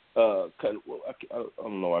 I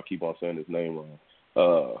don't know why I keep on saying his name wrong.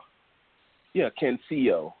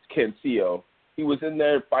 Cancia. He was in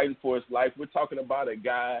there fighting for his life. We're talking about a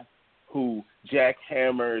guy who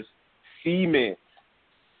jackhammers cement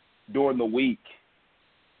during the week.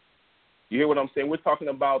 You hear what I'm saying? We're talking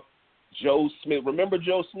about Joe Smith. Remember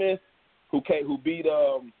Joe Smith, who beat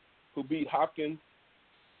Hopkins?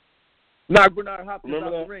 Knock Bernard Hopkins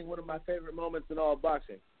out the ring. One of my favorite moments in all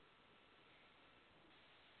boxing.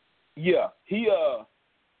 Yeah, he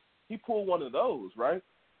pulled one of those, right?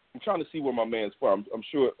 I'm trying to see where my man's from. I'm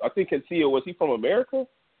sure. I think Cancillo, was he from America?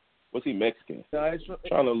 Was he Mexican? No, he's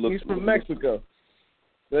from Mexico.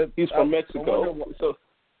 He's from Mexico. So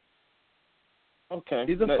okay,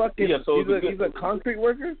 he's a concrete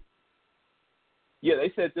worker. Yeah, they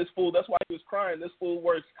said this fool. That's why he was crying. This fool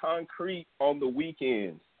works concrete on the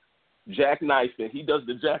weekends. Jackknifing. He does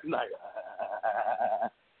the jackknife.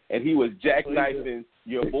 And he was jackknifing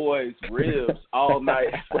your boy's ribs all night.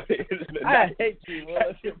 I hate you,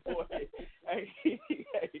 man. Your boy.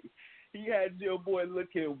 He had your boy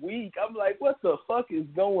looking weak. I'm like, what the fuck is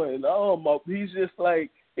going on? He's just like,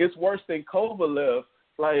 it's worse than Kovalev.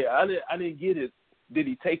 Like, I didn't get it. Did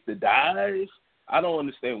he take the dive? I don't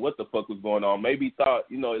understand what the fuck was going on. Maybe he thought,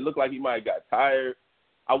 it looked like he might have got tired.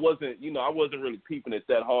 I wasn't really peeping it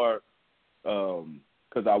that hard.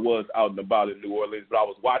 Because I was out and about in New Orleans, but I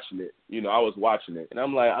was watching it. And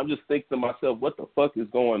I'm just thinking to myself, what the fuck is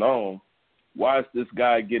going on? Why is this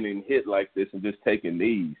guy getting hit like this and just taking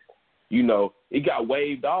knees? It got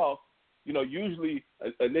waved off. Usually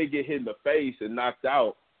a nigga get hit in the face and knocked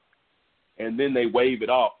out, and then they wave it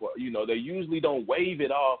off. They usually don't wave it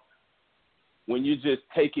off when you're just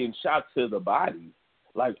taking shots to the body.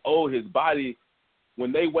 Like, his body.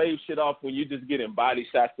 When they wave shit off, when you're just getting body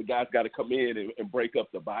shots, the guy's got to come in and break up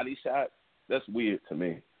the body shot. That's weird to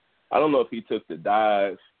me. I don't know if he took the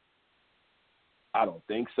dive. I don't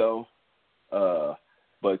think so.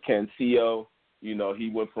 But Cancillo, he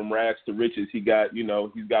went from rags to riches. He's got a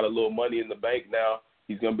little money in the bank now.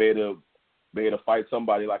 He's gonna be able to fight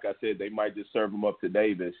somebody. Like I said, they might just serve him up to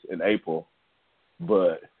Davis in April.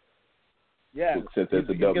 But yeah, since it's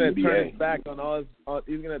a WBA,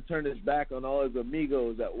 he's going to turn his back on all his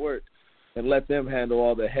amigos at work and let them handle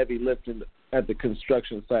all the heavy lifting at the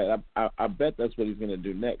construction site. I bet that's what he's going to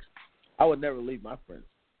do next. I would never leave my friends.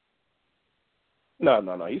 No.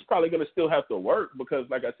 He's probably going to still have to work because,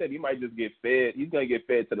 like I said, he might just get fed. He's going to get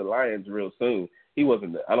fed to the Lions real soon.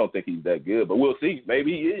 I don't think he's that good, but we'll see.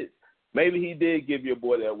 Maybe he is. Maybe he did give your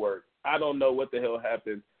boy that work. I don't know what the hell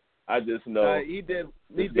happened. I just know he did.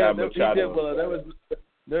 Machado. Well,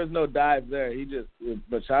 There's no dive there.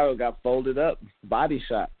 Machado got folded up, body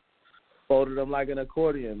shot, folded him like an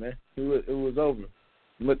accordion, man. It was over.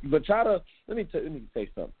 Machado, let me say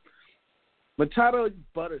something. Machado is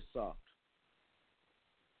butter soft,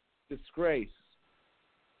 disgrace,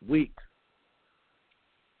 weak,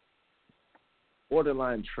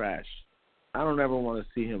 borderline trash. I don't ever want to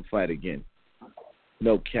see him fight again.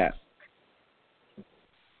 No cap.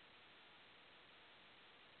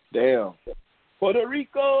 Damn. Puerto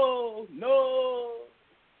Rico, no.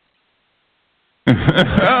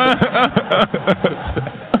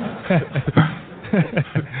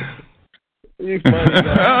 You funny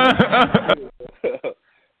guy.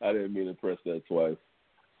 I didn't mean to press that twice.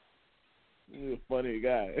 You're a funny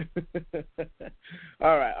guy.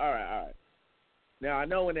 All right. Now, I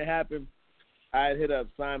know when it happened, I had hit up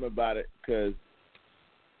Simon about it because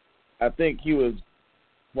I think he was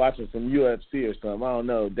watching some UFC or something. I don't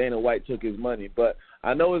know. Dana White took his money. But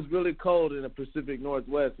I know it's really cold in the Pacific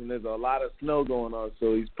Northwest, and there's a lot of snow going on,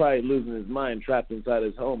 so he's probably losing his mind trapped inside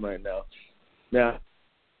his home right now. Now,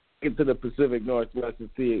 get to the Pacific Northwest and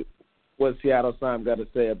see what Seattle Simon got to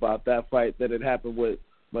say about that fight that had happened with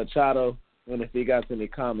Machado, and if he got any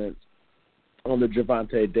comments on the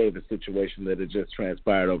Gervonta Davis situation that had just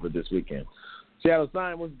transpired over this weekend. Seattle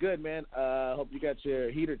Simon, what's good, man? Hope you got your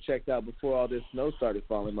heater checked out before all this snow started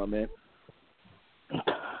falling, my man.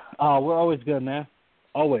 We're always good, man.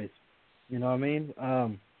 Always. You know what I mean?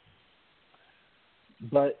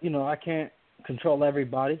 But, I can't control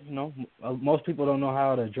everybody, Most people don't know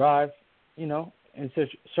how to drive, in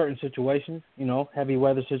certain situations, heavy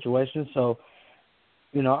weather situations. So,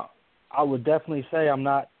 I would definitely say I'm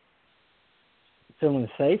not feeling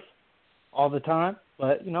safe all the time,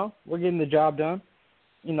 but we're getting the job done,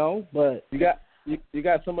 But you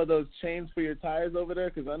got some of those chains for your tires over there,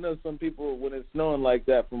 because I know some people when it's snowing like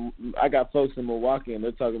that. I got folks in Milwaukee and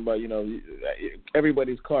they're talking about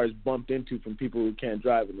everybody's car is bumped into from people who can't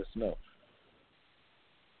drive in the snow.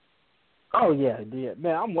 Oh yeah,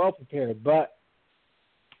 man, I'm well prepared, but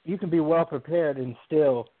you can be well prepared and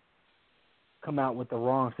still come out with the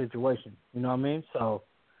wrong situation. You know what I mean? So,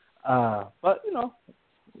 but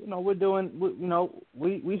we're doing.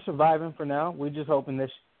 We surviving for now. We're just hoping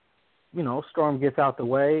this, storm gets out the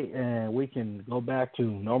way and we can go back to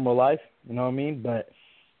normal life. You know what I mean? But,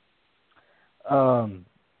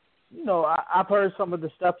 I've heard some of the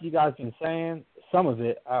stuff you guys been saying. Some of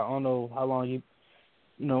it. I don't know how long you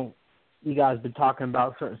guys been talking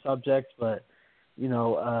about certain subjects, but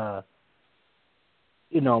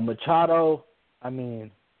Machado. I mean,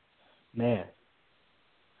 man,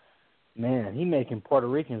 he making Puerto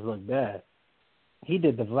Ricans look bad. He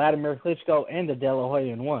did the Vladimir Klitschko and the De La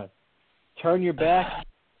Hoya in one. Turn your back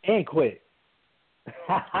and quit.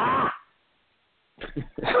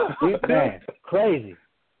 Man, crazy.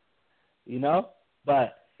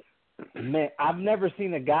 But man, I've never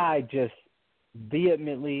seen a guy just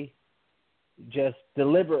vehemently, just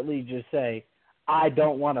deliberately just say, I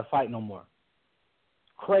don't want to fight no more.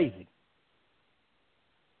 Crazy.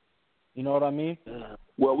 You know what I mean?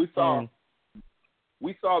 Well, we saw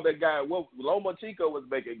that guy. Well, Lomachenko was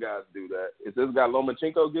making guys do that. Is this guy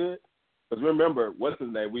Lomachenko good? Because remember, what's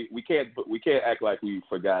his name? We can't act like we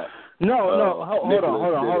forgot. No, hold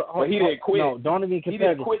on. But he didn't quit. No, don't even compare. He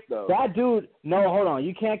didn't quit though. That dude. No, hold on.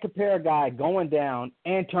 You can't compare a guy going down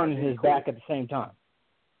and turning his back at the same time.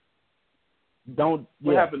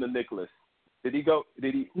 What happened to Nicholas? Did he go?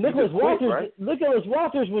 Did he? Nicholas Walters. Quit, right? Nicholas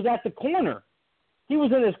Walters was at the corner. He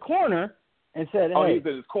was in his corner and said, "Hey." Oh, he was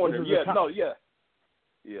in his corner. Yeah.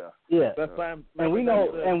 Yeah. That's fine. And we know,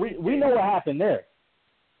 we know what happened there.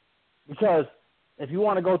 Because if you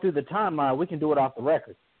want to go through the timeline, we can do it off the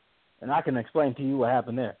record, and I can explain to you what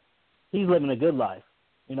happened there. He's living a good life,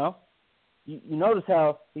 You notice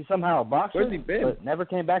how he somehow boxed, Where's he been? but never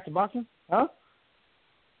came back to boxing, huh?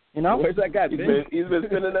 Where's that guy been? He's been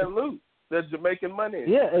spending that loot, that Jamaican money.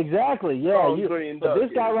 Yeah, exactly. Yeah, this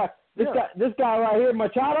guy right here,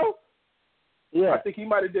 Machado. Yeah, I think he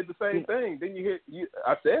might have did the same thing. Then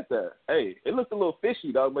I said that. Hey, it looked a little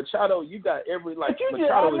fishy, though. Machado, you got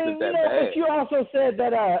Machado isn't that bad. But you also said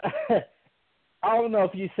that. I don't know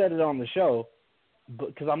if you said it on the show,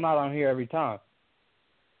 because I'm not on here every time.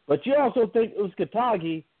 But you also think it was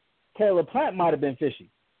Katagi, Caleb Plant might have been fishy.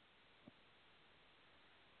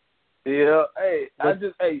 Yeah, I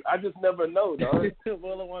just never know, dog.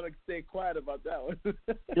 Well, I want to stay quiet about that one.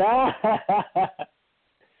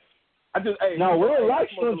 We're like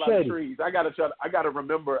Slim Shady. Trees. I gotta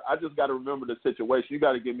remember. I just gotta remember the situation. You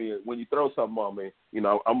gotta give me when you throw something on me.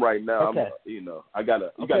 I'm right now. Okay. I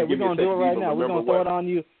gotta. You gotta give me a second. We're gonna do it right now. We're gonna throw it on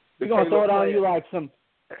you. We're gonna throw it on you like some.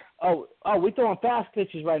 we throwing fast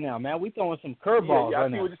pitches right now, man. We throwing some curveballs I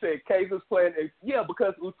right see now. what you said. Kaiser's playing. Yeah,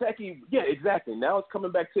 because Uteki. Yeah, exactly. Now it's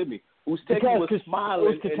coming back to me. Uteki was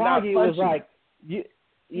smiling and not punching. Was like, he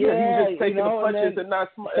was just taking the punches and not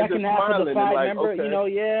second half smiling. Of the fight, like, remember, okay. It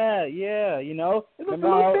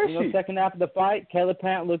was second half of the fight, Caleb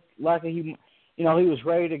Plant looked like he was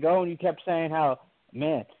ready to go, and you kept saying how,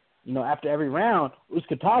 man, after every round,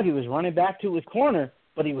 Uzcategui was running back to his corner,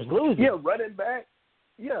 but he was losing. Yeah, running back.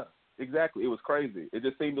 Yeah, exactly. It was crazy. It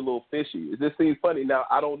just seemed a little fishy. It just seemed funny. Now,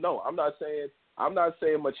 I don't know. I'm not saying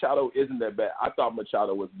Machado isn't that bad. I thought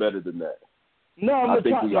Machado was better than that. No,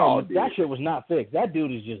 Machado, that shit was not fixed. That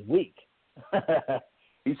dude is just weak.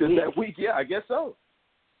 He's just that weak. Yeah, I guess so.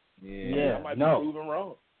 Yeah, I might be proven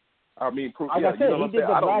wrong. I mean, like I said, he did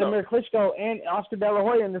the Vladimir Klitschko and Oscar De La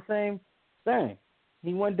Hoya in the same thing.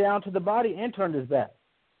 He went down to the body and turned his back.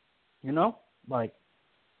 Like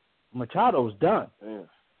Machado was done. Yeah.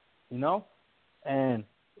 And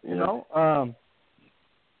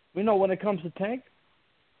when it comes to Tank,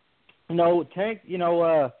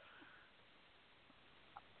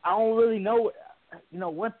 I don't really know.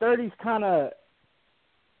 130's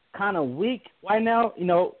kind of weak right now.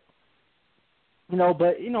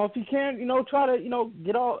 But if you can, try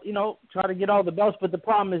to get all the belts. But the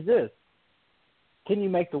problem is this: can you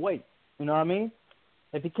make the weight? You know what I mean?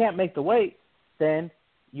 If you can't make the weight, then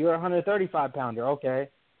you're a 135 pounder. Okay.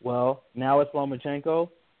 Well, now it's Lomachenko.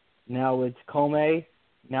 Now it's Comey.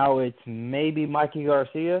 Now it's maybe Mikey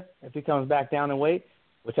Garcia if he comes back down in weight,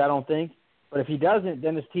 which I don't think. But if he doesn't,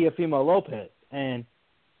 then it's Teofimo Lopez. And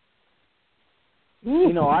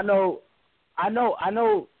I know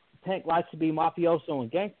Tank likes to be mafioso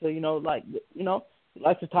and gangster, he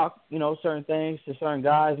likes to talk, certain things to certain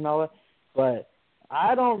guys and all that. But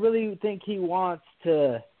I don't really think he wants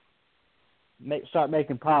to start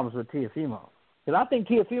making problems with Teofimo. Because I think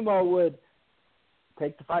Teofimo would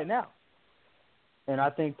take the fight now. And I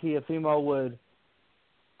think Teofimo would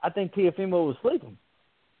sleep him.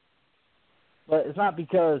 But it's not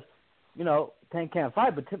because, Tank can't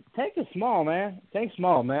fight, but Tank is small, man. Tank's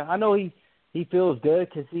small, man. I know he feels good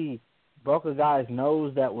because he broke a guy's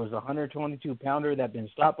nose that was a 122-pounder that been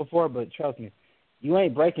stopped before, but trust me, you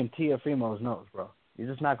ain't breaking Teofimo's nose, bro. You're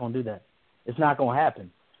just not going to do that. It's not going to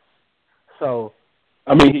happen. So,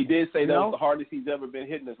 I mean, he did say that was the hardest he's ever been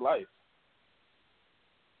hit in his life.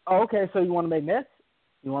 Oh, okay, so you want to make nets?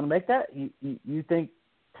 You want to make that? You think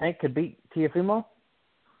Tank could beat Teofimo?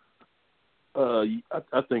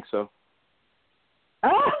 I think so.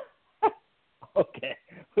 Okay,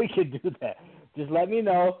 we could do that. Just let me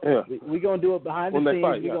know. Yeah. We're going to do it behind the scenes.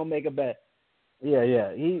 We're going to make a bet.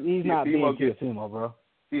 Yeah. He's not being Teofimo, bro.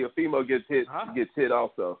 Teofimo gets hit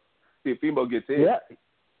also. Teofimo gets hit. Yeah.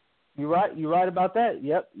 You're right about that.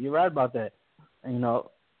 Yep, you're right about that. And,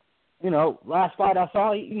 last fight I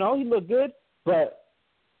saw, he looked good. But,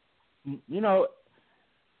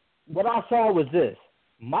 what I saw was this.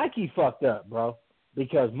 Mikey fucked up, bro,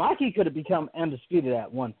 because Mikey could have become undisputed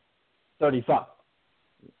at 135.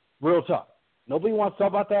 Real talk. Nobody wants to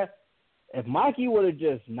talk about that. If Mikey would have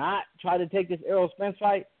just not tried to take this Errol Spence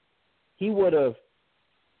fight, he would have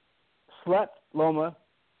slept Loma.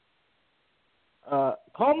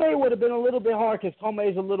 Comey would have been a little bit hard because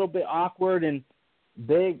Comey's a little bit awkward and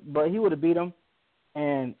big, but he would have beat him.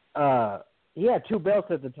 And he had 2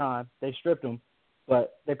 belts at the time. They stripped him,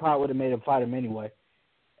 but they probably would have made him fight him anyway.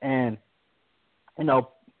 And,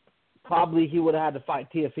 probably he would have had to fight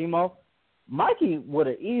Teofimo. Mikey would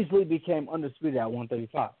have easily became undisputed at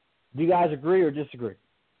 135. Do you guys agree or disagree?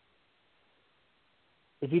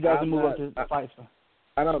 If he doesn't move up to the fight.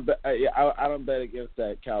 I don't bet against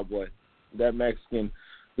that cowboy. That Mexican,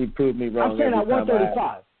 he proved me wrong. I'm saying at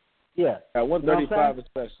 135. Yeah. At 135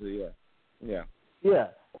 especially, yeah. Yeah.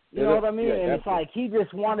 You know what I mean? Yeah, and it's like he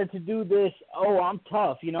just wanted to do this, I'm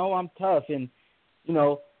tough, I'm tough. And,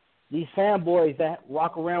 these fanboys that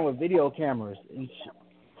walk around with video cameras and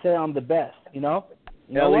say I'm the best, You know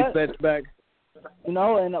what? Back. And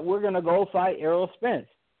we're going to go fight Errol Spence.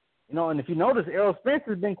 And if you notice, Errol Spence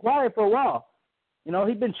has been quiet for a while.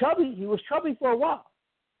 He's been chubby. He was chubby for a while.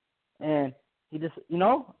 And he just,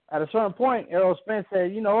 at a certain point, Errol Spence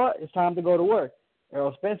said, you know what, it's time to go to work.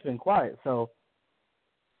 Errol Spence been quiet. So,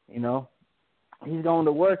 he's going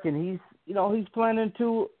to work and he's planning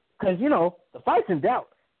to, because, the fight's in Dallas.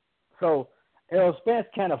 So Errol Spence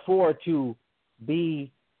can't afford to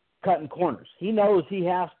be cutting corners. He knows he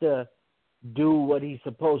has to do what he's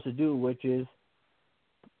supposed to do, which is,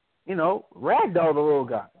 ragdoll the little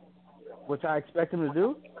guy, which I expect him to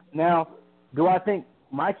do. Now, do I think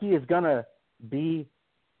Mikey is going to be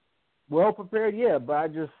well prepared? Yeah, but I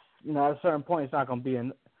just, at a certain point, it's not going to be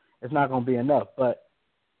it's not going to be enough. But,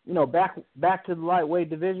 back to the lightweight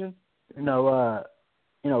division, Tank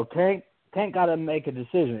got to make a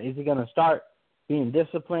decision. Is he going to start being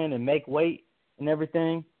disciplined and make weight and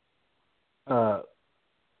everything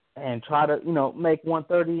and try to, make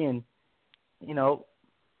 130 and,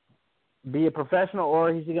 be a professional,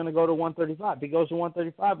 or is he going to go to 135? If he goes to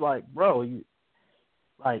 135, bro, you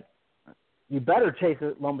better chase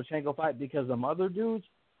a Lomachenko fight because them other dudes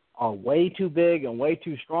are way too big and way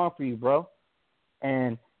too strong for you, bro.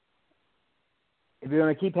 And if you're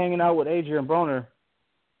going to keep hanging out with Adrian Broner,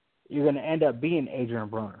 you're going to end up being Adrian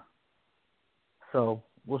Broner. So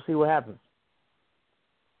we'll see what happens.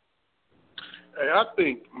 Hey, I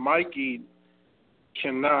think Mikey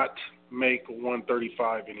cannot make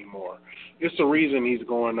 135 anymore. It's the reason he's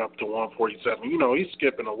going up to 147. He's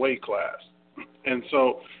skipping a weight class. And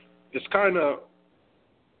so it's kind of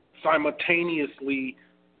simultaneously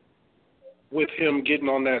with him getting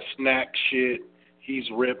on that snack shit.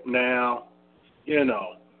 He's ripped now.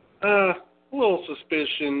 A little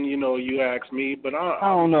suspicion, you ask me, but I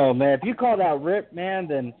don't know, man. If you call that rip, man,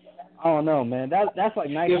 then I don't know, man. That's like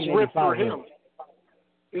 1985. It's ripped for him.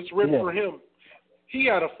 It's ripped for him. He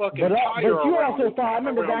had a fucking tire. But you also thought, I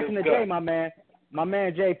remember back in the day, my man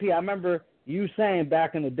JP, I remember you saying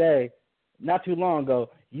back in the day, not too long ago,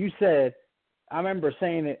 you said, I remember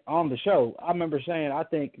saying it on the show, I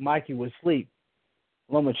think Mikey would sleep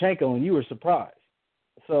Lomachenko, and you were surprised.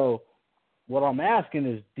 So what I'm asking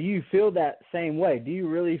is, do you feel that same way? Do you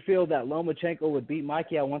really feel that Lomachenko would beat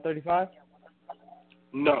Mikey at 135?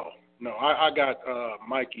 No. I got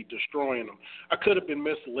Mikey destroying him. I could have been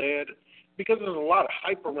misled because there's a lot of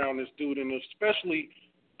hype around this dude, and especially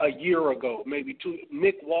a year ago, maybe two,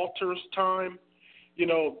 Nick Walters' time,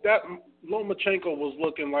 that Lomachenko was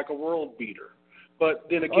looking like a world beater. But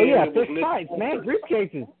then again, it was Nick fights, man,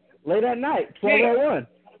 briefcases, late at night, 12:01.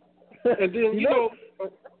 And then,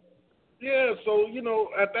 so,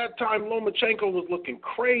 at that time, Lomachenko was looking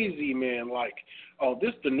crazy, man, like, oh,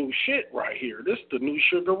 this the new shit right here. This the new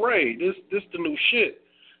Sugar Ray. This the new shit.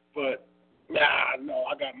 But, no,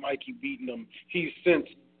 I got Mikey beating him. He's since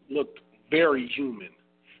looked very human,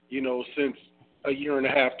 since a year and a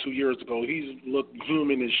half, 2 years ago. He's looked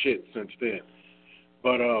human as shit since then.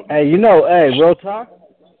 But, hey, real talk?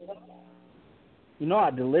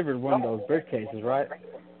 I delivered one of those briefcases, right?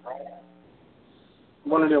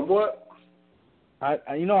 One of them what? I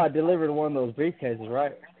delivered one of those briefcases,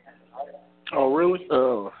 right? Oh, really?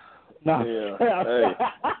 Oh. No. Yeah. Hey,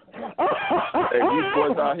 these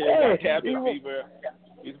boys out here got cabin fever.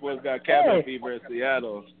 These boys got cabin fever in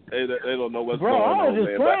Seattle. They don't know what's going on,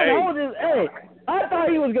 man. I thought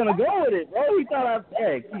he was gonna go with it, bro. He thought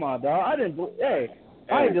come on, dog.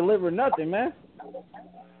 I ain't delivered nothing, man.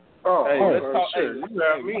 Let's talk. Sure.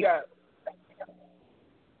 You got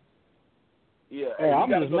me. I'm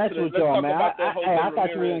just messing with y'all, man. I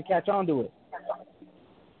thought you were gonna catch on to it.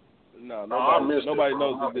 No, nobody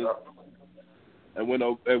knows this. And went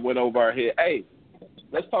over our head. Hey,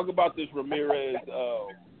 let's talk about this Ramirez,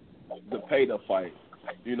 the Peta fight.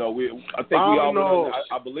 I think we all know.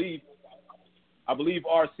 I believe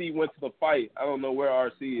RC went to the fight. I don't know where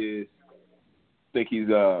RC is. I think he's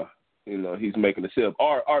he's making a sip.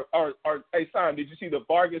 Hey, Simon, did you see the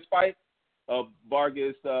Vargas fight?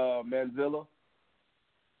 Vargas Manzilla.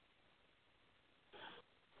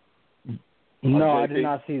 No, I did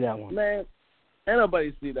not see that one. Man, ain't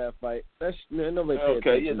nobody see that fight. Nobody paid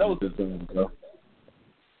attention. That was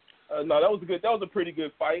good. That was a pretty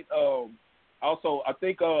good fight. Also, I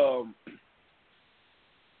think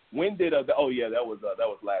when did that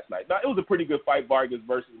was last night. No, it was a pretty good fight. Vargas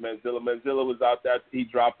versus Manzilla. Manzilla was out there. He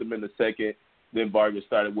dropped him in the second. Then Vargas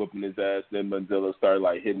started whooping his ass. Then Manzilla started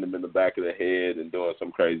hitting him in the back of the head and doing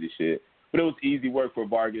some crazy shit. But it was easy work for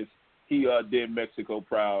Vargas. He did Mexico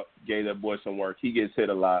proud, gave that boy some work. He gets hit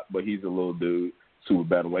a lot, but he's a little dude, super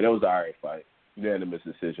bantamweight. That was an all right fight. Unanimous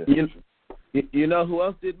decision. You know who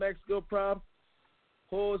else did Mexico proud?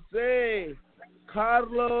 Jose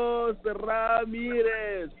Carlos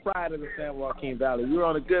Ramirez, pride of the San Joaquin Valley. You were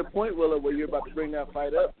on a good point, Willa, where you're about to bring that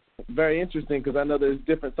fight up. Very interesting because I know there's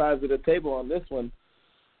different sides of the table on this one.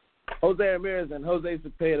 Jose Ramirez and Jose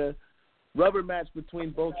Zepeda. Rubber match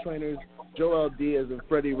between both trainers, Joel Diaz and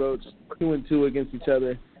Freddie Roach, 2-2 against each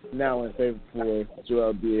other. Now in favor for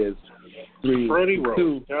Joel Diaz, 3-2. Freddie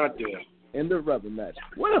Roach, goddamn. In the rubber match.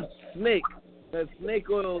 What a snake! That snake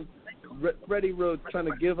oil Freddie Roach trying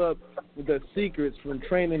to give up the secrets from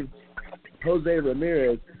training Jose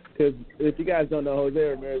Ramirez. Because if you guys don't know, Jose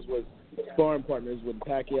Ramirez was sparring partners when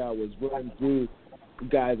Pacquiao was running through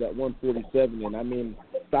guys at 147, and I mean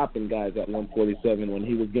stopping guys at 147 when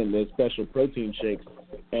he was getting those special protein shakes.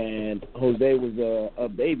 And Jose was a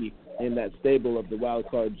baby in that stable of the Wild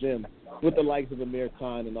Card Gym with the likes of Amir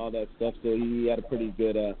Khan and all that stuff. So he had a pretty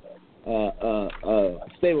good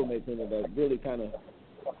stablemate in it that really kind of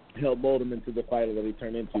helped mold him into the fighter that he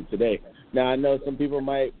turned into today. Now, I know some people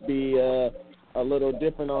might be a little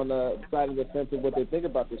different on the side of the fence of what they think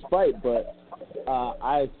about this fight, but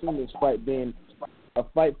I assume this fight being a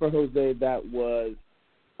fight for Jose that was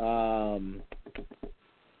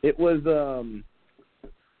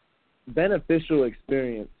beneficial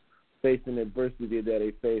experience facing adversity that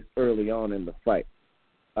he faced early on in the fight.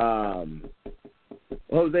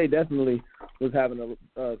 Jose definitely was having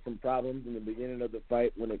some problems in the beginning of the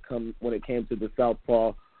fight when it came to the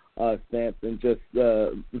southpaw stance and just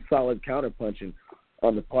the solid counterpunching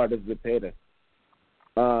on the part of Zepeda.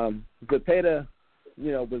 Zepeda,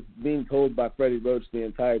 was being told by Freddie Roach the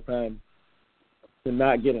entire time to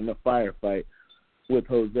not get in a firefight with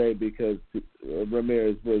Jose because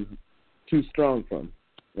Ramirez was too strong for him.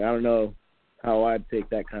 I don't know how I'd take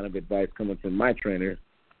that kind of advice coming from my trainer,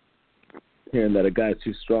 hearing that a guy's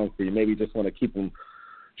too strong for you. Maybe you just want to keep him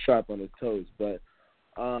sharp on his toes. But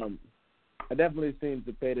I definitely seen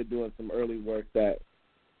Zepeda doing some early work that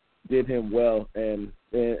did him well, and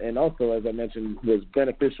also, as I mentioned, was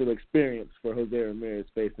beneficial experience for Jose Ramirez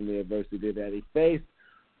facing the adversity that he faced.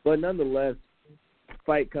 But nonetheless,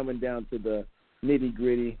 fight coming down to the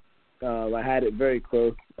nitty-gritty. I had it very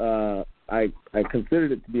close. I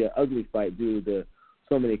considered it to be an ugly fight due to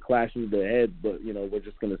so many clashes of the heads, but we're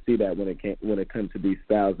just going to see that when it comes to these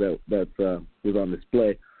styles that was on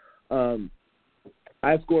display.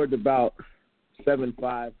 I scored about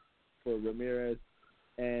 7-5 for Ramirez,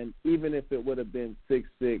 and even if it would have been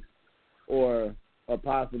 6-6 or a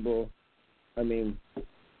possible, if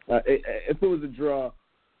it was a draw,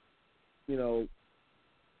 in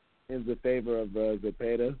the favor of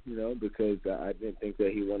Zepeda, because I didn't think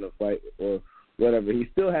that he won a fight or whatever. He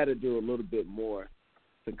still had to do a little bit more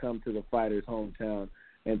to come to the fighter's hometown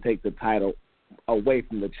and take the title away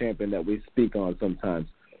from the champion that we speak on sometimes.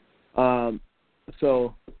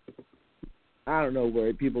 So I don't know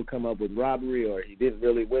where people come up with robbery or he didn't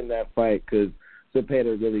really win that fight because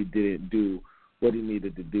Zepeda really didn't do what he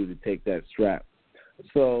needed to do to take that strap.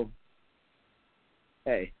 So,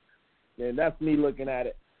 hey, man, that's me looking at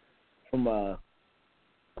it from a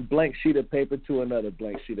blank sheet of paper to another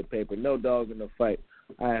blank sheet of paper. No dog in the fight.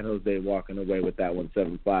 I had Jose walking away with that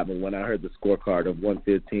 175, and when I heard the scorecard of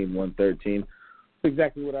 115, 113, that's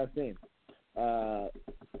exactly what I've seen.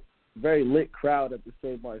 Very lit crowd at the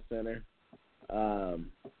Save Mart Center.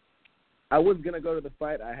 I was going to go to the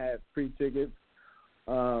fight. I had free tickets,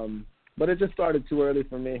 but it just started too early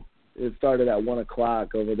for me. It started at 1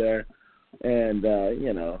 o'clock over there, and, I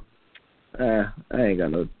ain't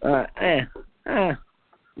got no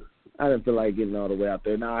I didn't feel like getting all the way out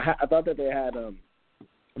there. Now, I thought that they had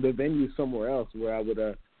the venue somewhere else where I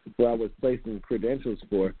was placing credentials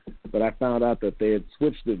for, but I found out that they had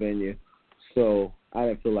switched the venue, so I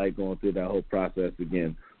didn't feel like going through that whole process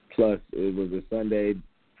again. Plus, it was a Sunday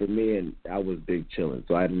for me, and I was big chilling,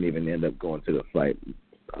 so I didn't even end up going to the fight.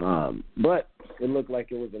 But it looked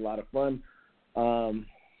like it was a lot of fun.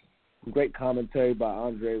 Great commentary by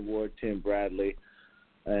Andre Ward, Tim Bradley,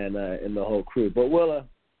 and the whole crew. But Willa,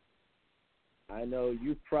 I know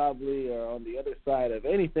you probably are on the other side of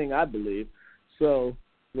anything, I believe. So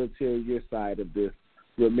let's hear your side of this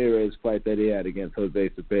Ramirez fight that he had against Jose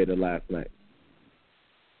Zepeda last night.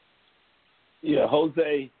 Yeah,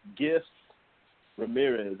 Jose gifts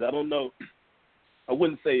Ramirez. I don't know. I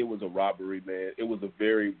wouldn't say it was a robbery, man. It was a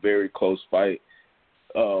very, very close fight.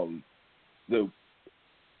 The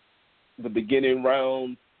beginning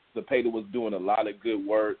round, Zepeda was doing a lot of good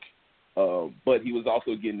work, but he was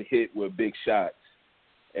also getting hit with big shots,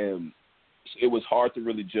 and it was hard to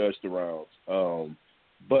really judge the rounds.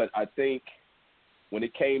 But I think when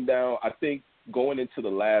it came down, I think going into the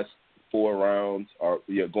last 4 rounds,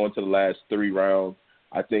 going to the last 3 rounds,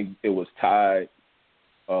 I think it was tied,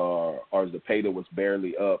 or Zepeda was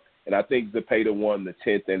barely up, and I think Zepeda won the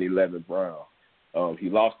 10th and 11th round. He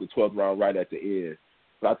lost the 12th round right at the end.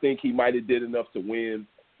 But I think he might have did enough to win,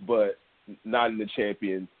 but not in the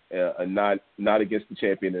champion, not against the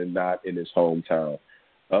champion, and not in his hometown.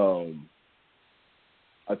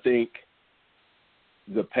 I think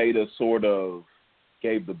Zepeda sort of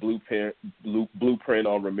gave the blueprint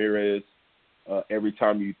on Ramirez. Every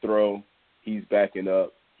time you throw, he's backing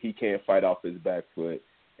up. He can't fight off his back foot.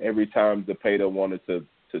 Every time Zepeda wanted to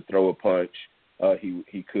throw a punch,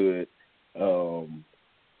 he could.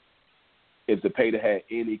 if Zepeda had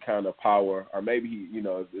any kind of power, or maybe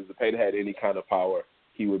if Zepeda had any kind of power,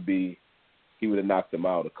 he would have knocked him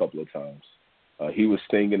out a couple of times. He was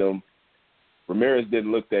stinging him. Ramirez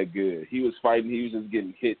didn't look that good. He was fighting. He was just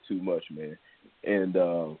getting hit too much, man. And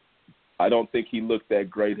I don't think he looked that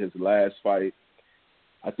great his last fight.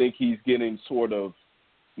 I think he's getting sort of,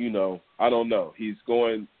 I don't know. He's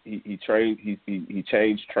going. He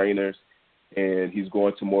changed trainers, and he's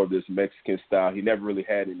going to more of this Mexican style. He never really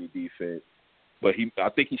had any defense, but I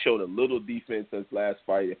think he showed a little defense in his last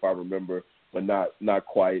fight, if I remember, but not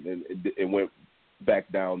quite, and it went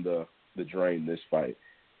back down the drain this fight.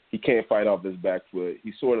 He can't fight off his back foot.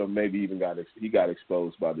 He sort of maybe even got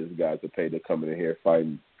exposed by this guy Zepeda coming in here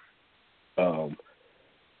fighting. It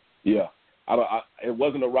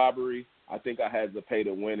wasn't a robbery. I think I had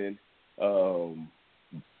Zepeda winning,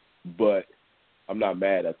 but I'm not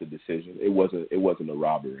mad at the decision. It wasn't a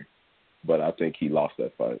robbery, but I think he lost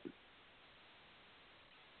that fight.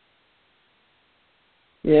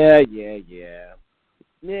 Yeah.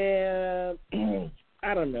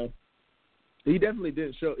 I don't know. He definitely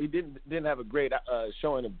didn't show. He didn't have a great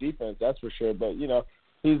showing of defense, that's for sure. But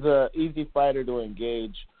he's an easy fighter to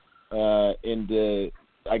engage into,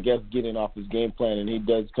 I guess, getting off his game plan, and he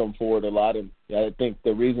does come forward a lot. And I think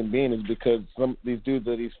the reason being is because some of these dudes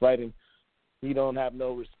that he's fighting, he don't have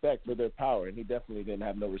no respect for their power, and he definitely didn't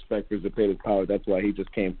have no respect for Zepeda's power. That's why he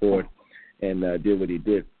just came forward and did what he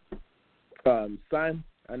did. Simon,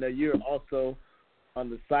 I know you're also on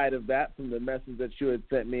the side of that from the message that you had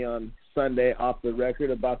sent me on Sunday off the record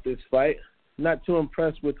about this fight. Not too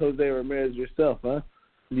impressed with Jose Ramirez yourself, huh?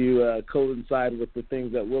 You coincide with the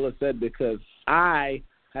things that Willa said, because I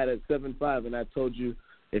had it 7-5, and I told you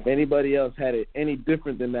if anybody else had it any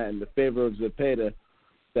different than that in the favor of Zepeda,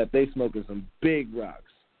 that they smoking some big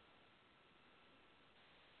rocks.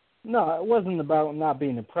 No, it wasn't about not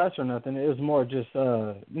being impressed or nothing. It was more just,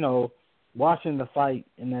 watching the fight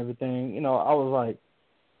and everything. I was like,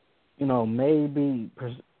 maybe,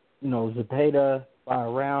 Zepeda by a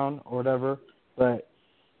round or whatever. But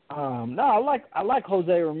no, I like Jose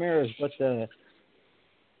Ramirez. But the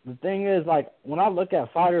thing is, like, when I look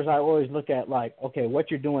at fighters, I always look at, like, okay, what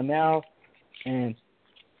you're doing now and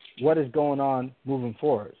what is going on moving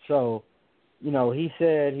forward. So, he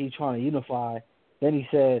said he's trying to unify. Then he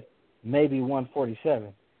said maybe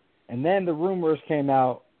 147. And then the rumors came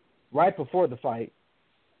out right before the fight.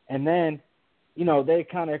 And then, they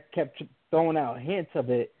kind of kept throwing out hints of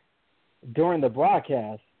it during the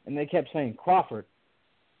broadcast. And they kept saying Crawford.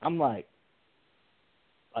 I'm like,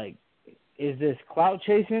 is this clout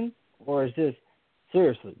chasing or is this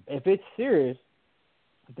seriously? If it's serious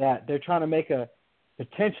that they're trying to make a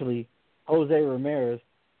potentially Jose Ramirez,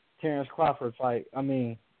 Terrence Crawford fight, I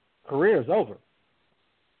mean, career's over.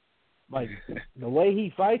 Like, the way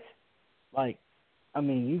he fights,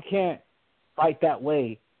 you can't fight that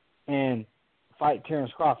way and fight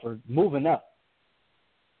Terrence Crawford moving up.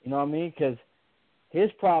 You know what I mean? Because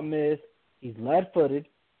his problem is he's lead-footed,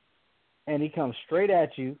 and he comes straight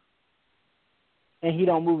at you, and he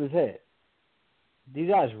don't move his head. Do you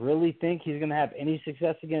guys really think he's going to have any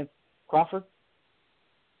success against Crawford?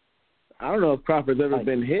 I don't know if Crawford's ever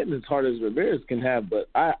been hitting as hard as Ramirez can have, but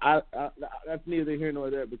I that's neither here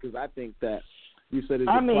nor there, because I think that you said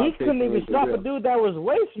it's he couldn't even stop a dude that was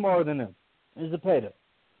way smaller than him in Zepeda.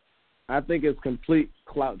 I think it's complete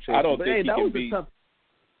clout chasing. I don't think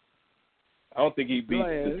he beats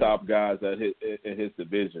the top guys in his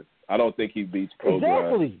division. I don't think he beats pro guys.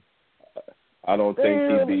 I don't think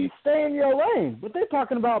he beats. Stay in your lane, but they're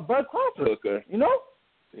talking about Bud Crawford. Hooker.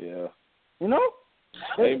 Yeah.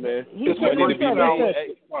 Hey man, this might need to be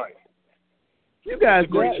made. You guys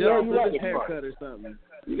great job with his haircut or something.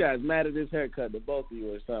 You guys mad at his haircut, the both of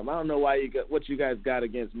you or something. I don't know why what you guys got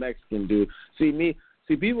against Mexican dude. See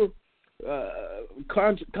people.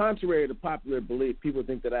 Contrary to popular belief, people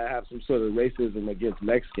think that I have some sort of racism against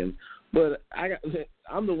Mexicans, but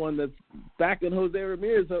I'm the one that's backing Jose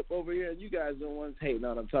Ramirez up over here, and you guys are the ones hating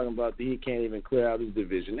on him, talking about that he can't even clear out his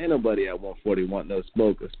division. Ain't nobody at 140 want no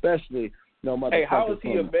smoke, especially no motherfucker. Hey, how is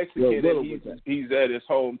he a Mexican and he's at his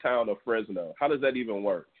hometown of Fresno? How does that even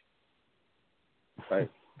work? Like,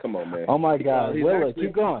 come on, man. Oh my God, Willa,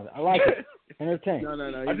 keep going. I like it. Entertain.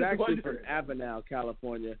 No. He's actually from Avenal,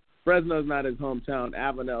 California. Fresno's not his hometown.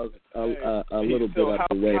 Avenal's a little bit up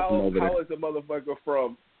the way from over there. How is a motherfucker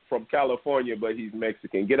from California, but he's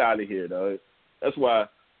Mexican? Get out of here, though. That's why.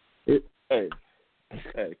 Hey,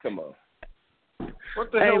 come on.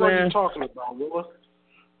 What the hell are you talking about, Willa?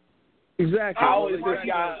 Exactly. How is this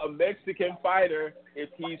guy a Mexican fighter if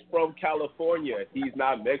he's from California? He's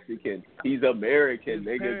not Mexican. He's American,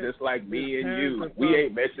 nigga, just like me and you. We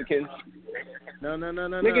ain't Mexicans. No.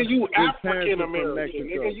 Nigga, you African American.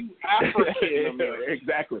 Nigga, you African American.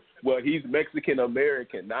 Exactly. Well, he's Mexican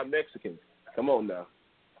American, not Mexican. Come on now.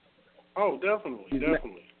 Oh, definitely.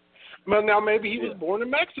 But now maybe he was born in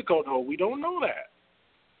Mexico, though. We don't know that.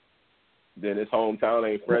 Then his hometown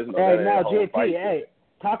ain't Fresno. Hey, now, JP, hey,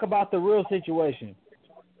 talk about the real situation.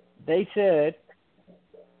 They said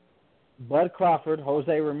Bud Crawford,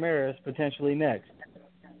 Jose Ramirez, potentially next.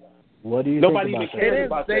 What do you think about that? Nobody even cares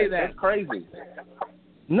about that. That's crazy.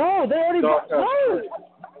 No, they already... No.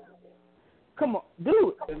 Come on,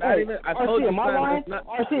 dude. Hey, RC, am I lying?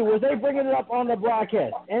 RC, was they bringing it up on the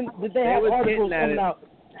broadcast? And did they have articles coming out?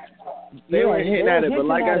 They were hitting at it, but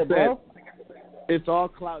like I said, bro. It's all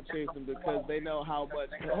clout chasing because they know how much.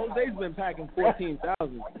 Jose's been packing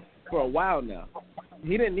 14,000 for a while now.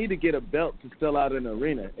 He didn't need to get a belt to sell out an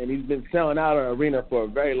arena, and he's been selling out an arena for a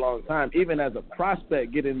very long time. Even as a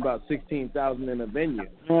prospect, getting about 16,000 in a venue.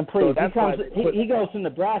 Man, please, so he goes to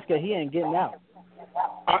Nebraska, he ain't getting out.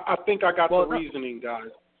 I think I got the reasoning,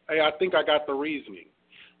 guys. Hey, I think I got the reasoning.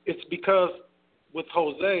 It's because with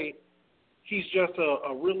Jose, he's just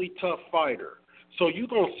a really tough fighter. So you're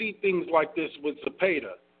going to see things like this with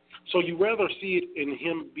Zepeda. So you rather see it in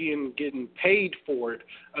him getting paid for it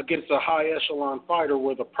against a high echelon fighter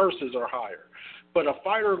where the purses are higher. But a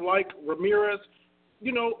fighter like Ramirez,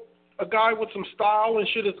 you know, a guy with some style and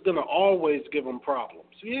shit is going to always give him problems.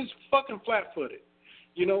 He's fucking flat-footed,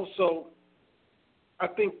 you know. So I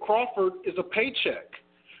think Crawford is a paycheck.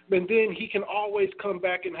 And then he can always come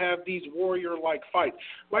back and have these warrior-like fights.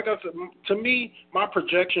 Like I said, to me, my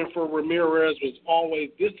projection for Ramirez was always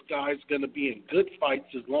this guy's going to be in good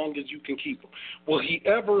fights as long as you can keep him. Will he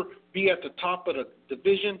ever be at the top of the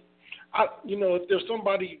division? If there's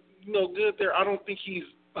somebody, good there, I don't think he's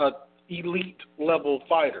an elite-level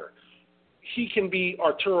fighter. He can be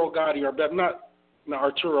Arturo Gatti, or not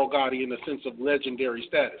Arturo Gatti in the sense of legendary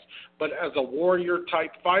status, but as a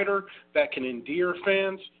warrior-type fighter that can endear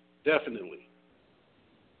fans, definitely.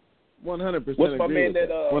 100%. What's my man that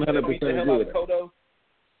 100% beat the hell out of Cotto?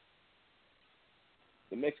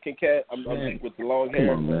 The Mexican cat, I'm with the long hair.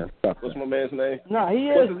 Come on, man. What's my man's name? No, he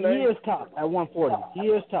is top at 140. He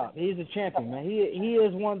is top. He's a champion, man. He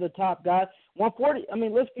is one of the top guys. 140. I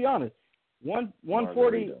mean, let's be honest.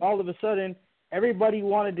 140. All of a sudden, everybody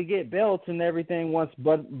wanted to get belts and everything once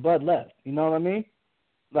Bud left. You know what I mean?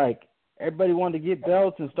 Like, everybody wanted to get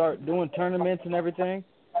belts and start doing tournaments and everything.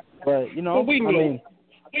 But, we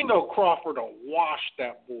know Crawford will wash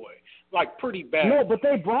that boy, like, pretty bad. No, but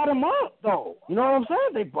they brought him up, though. You know what I'm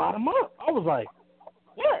saying? They brought him up. I was like,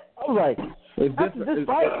 what? I was like, after this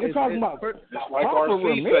fight, we're talking about like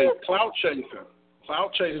RC says, clout chasing.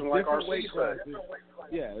 Clout chasing like RC says.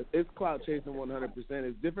 Yeah, it's clout chasing 100%.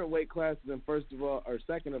 It's different weight classes, and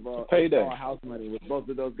second of all, it's all house money with both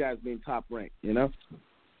of those guys being top ranked,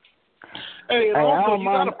 Hey, and also you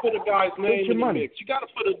got to put a guy's name in the mix. You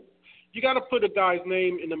got to put a guy's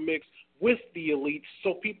name in the mix with the elites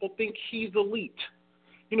so people think he's elite.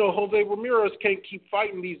 Jose Ramirez can't keep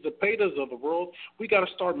fighting these Zepedas of the world. We got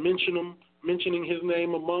to start mentioning his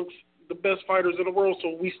name amongst the best fighters in the world,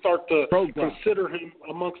 so we start to consider him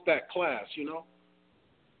amongst that class.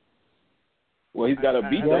 Well, he's got to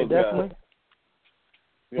beat those guys.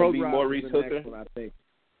 Pro beat Maurice Hooker. I think.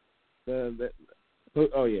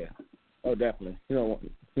 Oh, definitely. You don't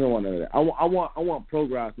want none of that. I want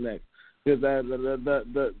Progress next because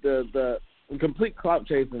the complete clout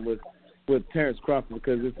chasing with Terrence Crawford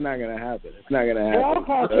because it's not gonna happen. It's not gonna happen.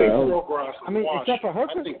 Except for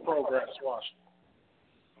Hooker. I think Progress washed.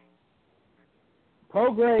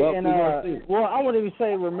 Progress and I wouldn't even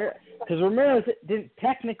say Ramirez because Ramirez didn't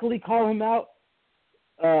technically call him out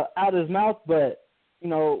his mouth, but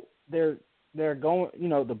they're going,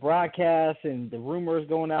 the broadcast and the rumors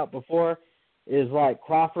going out before is like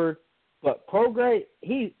Crawford. But Prograis,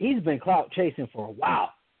 he's been clout chasing for a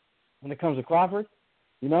while when it comes to Crawford.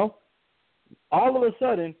 All of a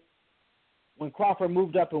sudden, when Crawford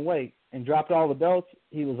moved up in weight and dropped all the belts,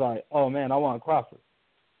 he was like, oh, man, I want Crawford.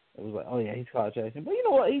 It was like, oh, yeah, he's clout chasing. But you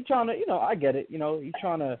know what? He's trying to, I get it. He's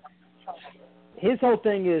trying to. His whole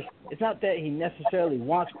thing is, it's not that he necessarily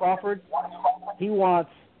wants Crawford. He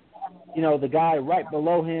wants, the guy right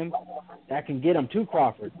below him that can get him to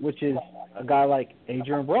Crawford, which is a guy like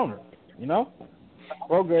Adrian Broner,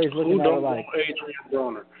 Prograis is looking at it like. Adrian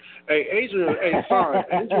Broner?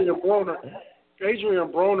 Adrian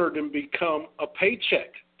Broner didn't become a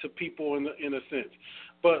paycheck to people in a sense.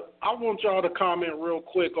 But I want y'all to comment real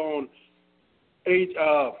quick on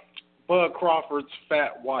Bud Crawford's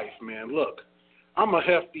fat wife, man. Look, I was a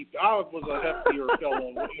heftier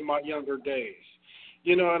fellow in my younger days.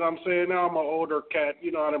 You know what I'm saying? Now I'm an older cat.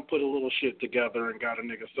 You know, I done put a little shit together and got a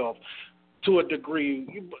nigga self to a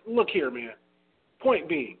degree. Look here, man. Point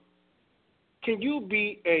being, can you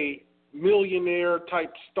be a millionaire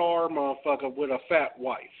type star motherfucker with a fat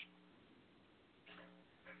wife?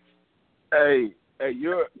 Hey,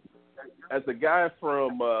 you're as a guy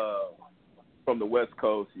from the West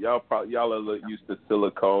Coast. Y'all are used to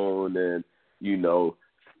silicone and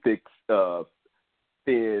thick,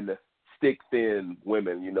 stick thin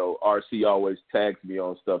women. You know, RC always tags me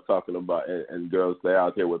on stuff talking about and girls they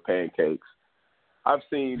out there with pancakes. I've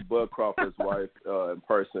seen Bud Crawford's wife in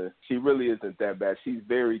person. She really isn't that bad. She's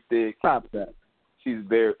very thick. Stop that. She's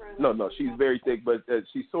very she's very thick, but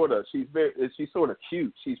she's sort of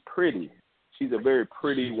cute. She's pretty. She's a very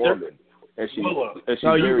pretty woman, and she's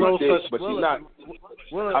very thick, but she's not.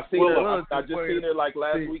 I just seen her like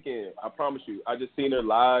last weekend. I promise you, I just seen her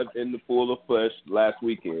live in the full of flesh last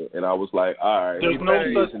weekend, and I was like, all right. There's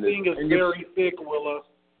no such thing as very thick, Willa.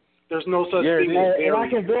 There's no such thing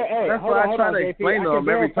as very. That's what I try to explain to him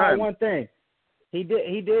every time. One thing, he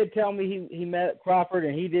did tell me he met Crawford,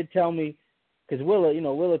 and he did tell me because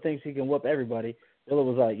Willa thinks he can whoop everybody. Willa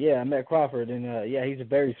was like, yeah, I met Crawford, and he's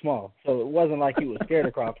very small, so it wasn't like he was scared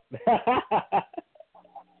of Crawford.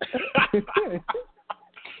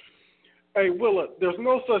 Hey, Willa, there's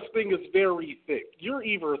no such thing as very thick. You're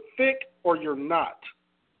either thick or you're not.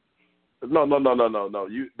 No.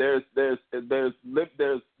 There's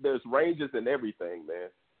ranges in everything, man.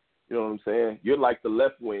 You know what I'm saying? You're like the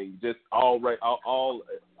left wing, just all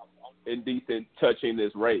indecent touching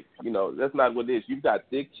is rape. You know, that's not what it is. You've got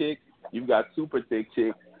thick chicks, you've got super thick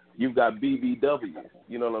chicks, you've got BBWs.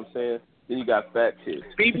 You know what I'm saying? Then you got fat chicks.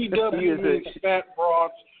 BBW means fat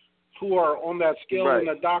broads who are on that scale in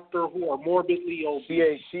a doctor who are morbidly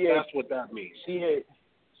obese. That's what that means. She ain't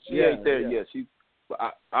there yet. She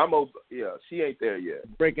ain't there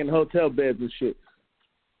yet. Breaking hotel beds and shit.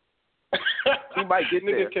 She might get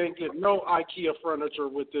there. Nigga can't get no IKEA furniture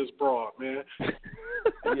with this broad, man.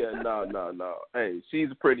 No. Hey, she's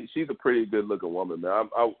a pretty good looking woman, man.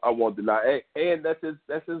 I won't deny. Hey, and that's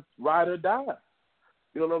his ride or die.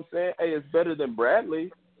 You know what I'm saying? Hey, it's better than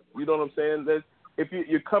Bradley. You know what I'm saying? If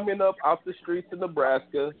you're coming up off the streets of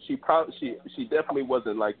Nebraska, she definitely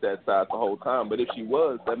wasn't like that size the whole time. But if she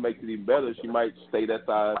was, that makes it even better. She might stay that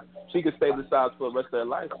size. She could stay the size for the rest of her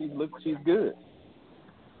life. She's good.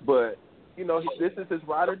 But this is his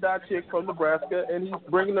ride or die chick from Nebraska, and he's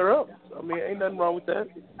bringing her up. I mean, ain't nothing wrong with that.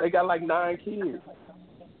 They got like 9 kids.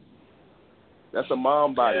 That's a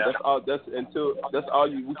mom body. Yeah. That's all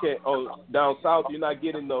you. We can't. Oh, down south, you're not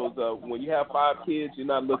getting those. When you have 5 kids, you're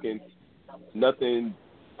not looking. Nothing.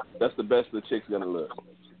 That's the best the chick's gonna look.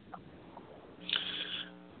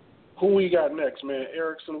 Who we got next, man?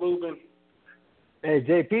 Erickson Lubin. Hey,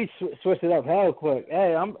 JP switched it up hell quick.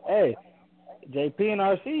 Hey, JP and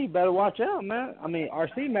RC better watch out, man. I mean,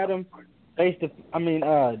 RC met him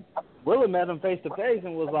Willa met him face to face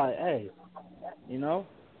and was like, hey, he's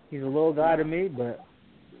a little guy to me, but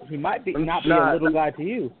he might not be a little guy to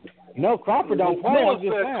you. Crawford don't play. I'm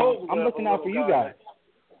just saying. I'm looking out for you guys.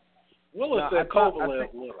 Willa said Kovalev.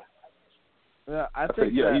 Yeah, I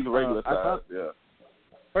think he's a regular size.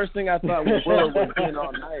 First thing I thought was Willa was being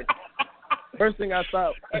all nice. First thing I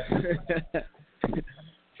thought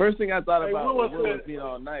about Willa was being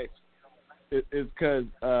all nice is because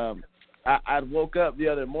I woke up the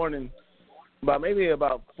other morning about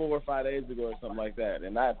 4 or 5 days ago or something like that,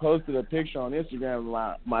 and I posted a picture on Instagram of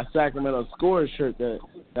my Sacramento Scorers shirt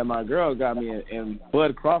that my girl got me, and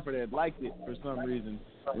Bud Crawford had liked it for some reason.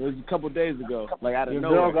 It was a couple days ago, like out of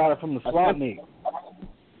nowhere. Your girl got it from the swap meet.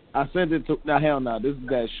 I sent it to hell no. This is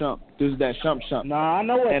that Shump. Nah, I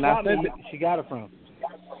know what swap meet she got it from.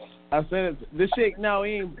 I sent it. This shit he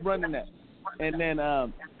ain't running that. And then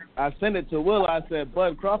I sent it to Willa. I said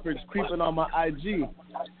Bud Crawford's creeping on my IG.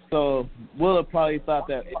 So Willa probably thought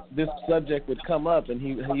that this subject would come up, and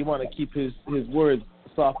he want to keep his words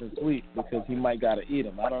soft and sweet because he might gotta eat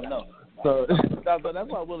them. I don't know. So that's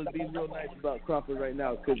why Willa's being real nice about Crawford right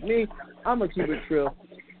now. Because me, I'm a keep it trill.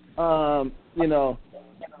 A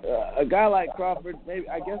guy like Crawford, maybe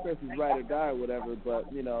I guess that's his ride or die or whatever. But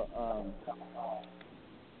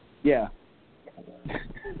yeah.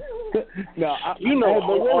 No,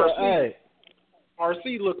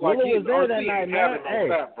 RC looked like he was there that night, man.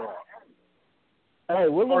 Fat bra. Hey,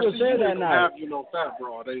 Willa was there that night. Fat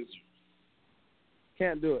bra.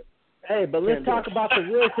 Can't do it. Hey, but let's talk about the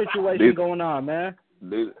real situation going on, man.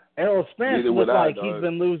 Errol Spence looks like he's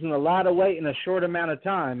been losing a lot of weight in a short amount of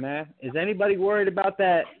time, man. Is anybody worried about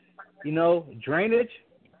that drainage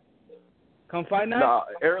come fight night? Nah,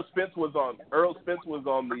 Errol Spence was on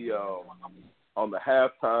the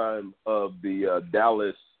halftime of the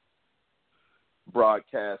Dallas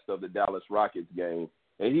broadcast of the Dallas Rockets game,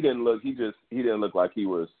 and he didn't look like he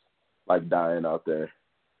was like dying out there.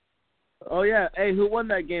 Oh yeah, hey, who won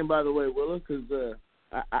that game by the way, Willa? Because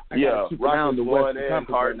I yeah, keep an eye on the won, Western and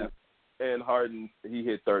Conference. Harden he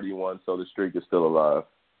hit 31, so the streak is still alive.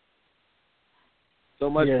 So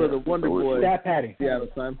much for the Wonder Boy. Stat padding. Seattle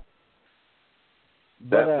Sun.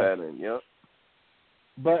 Stat padding, yep.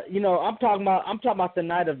 But I'm talking about the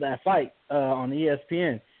night of that fight on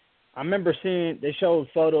ESPN. I remember they showed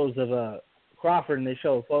photos of Crawford and they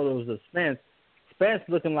showed photos of Spence. Spence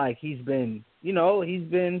looking like he's been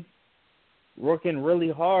working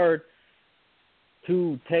really hard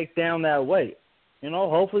to take down that weight.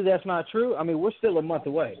 Hopefully that's not true. I mean, we're still a month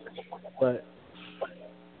away, but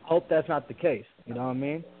hope that's not the case. You know what I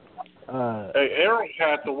mean? Hey, Errol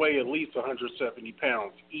had to weigh at least 170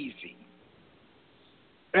 pounds, easy.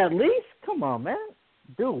 At least? Come on, man.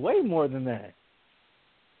 Dude, way more than that.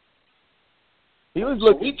 He was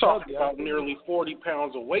looking. We talking about nearly 40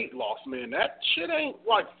 pounds of weight loss, man. That shit ain't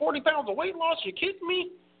like 40 pounds of weight loss. You kidding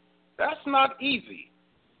me? That's not easy.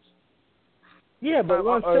 Yeah, but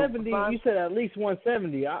 170. You said at least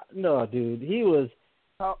 170. No, dude, he was.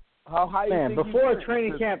 How high? Man, you think before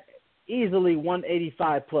training camp, easily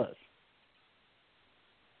 185 plus.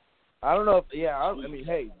 I don't know if I mean,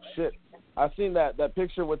 hey, shit. I seen that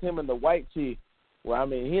picture with him in the white tee. Well, I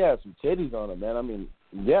mean, he had some titties on him, man. I mean,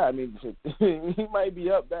 shit, he might be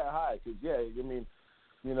up that high. Cause hey,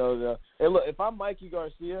 look, if I'm Mikey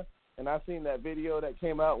Garcia and I seen that video that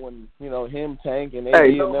came out when him, Tank, and AD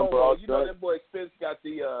and them were all that boy Spence got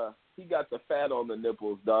he got the fat on the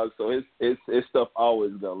nipples, dog. So his stuff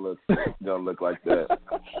always gonna look like that.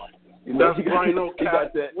 That's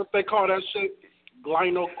what they call that shit.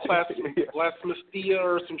 Glynostomia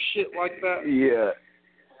or some shit like that. Yeah.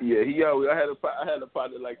 I had a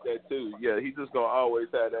partner like that too. Yeah, he's just gonna always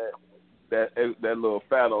have that little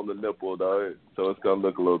fat on the nipple, though. So it's gonna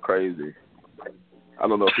look a little crazy. I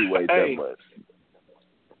don't know if he weighed that much.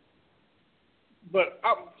 But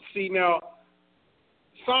see now,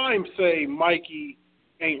 Symes say Mikey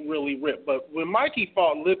ain't really ripped, but when Mikey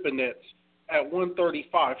fought Lipinets at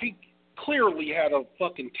 135, he clearly had a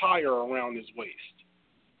fucking tire around his waist.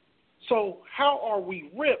 So how are we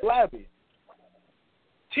ripped? 10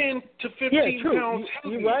 to 15 pounds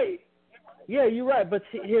heavy. You're right. Yeah, you're right. But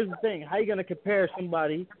here's the thing: how are you going to compare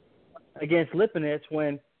somebody against Lipinets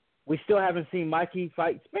when we still haven't seen Mikey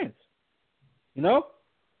fight Spence?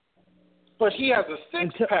 But he has a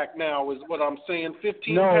six-pack now, is what I'm saying.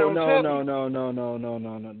 15 pounds heavy. No.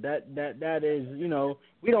 That is,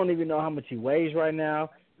 we don't even know how much he weighs right now.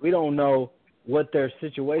 We don't know what their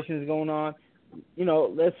situation is going on.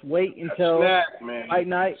 Let's wait until fight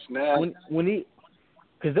night when he,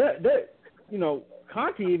 because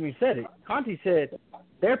Conte even said it. Conte said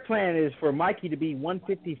their plan is for Mikey to be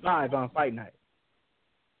 155 on fight night.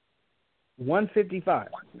 155.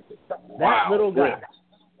 That little guy.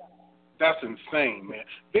 That's insane, man.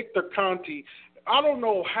 Victor Conte, I don't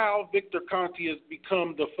know how Victor Conte has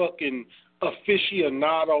become the fucking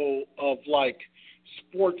aficionado of, like,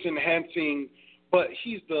 sports enhancing, but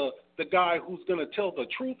he's the guy who's going to tell the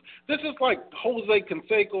truth. This is like Jose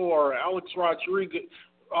Canseco or Alex Rodriguez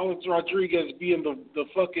being the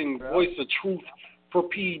fucking voice of truth for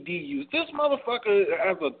PEDUs. This motherfucker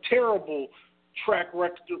has a terrible track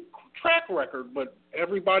record, but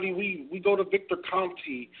everybody, we go to Victor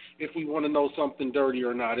Conte if we want to know something dirty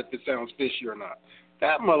or not, if it sounds fishy or not.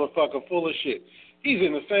 That motherfucker full of shit. He's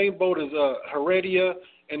in the same boat as Heredia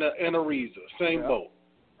and Ariza. Same boat.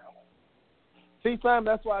 See, Sam,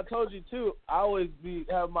 that's why I told you, too. I always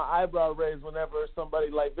have my eyebrow raised whenever somebody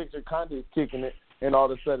like Victor Conte is kicking it and all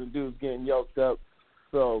of a sudden dude's getting yoked up.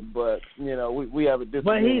 So, but, we have a disagreement.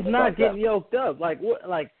 But he's not getting yoked up. Like,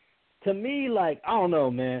 to me, I don't know,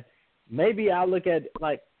 man. Maybe I look at,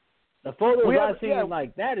 the photos I've seen,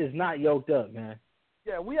 that is not yoked up, man.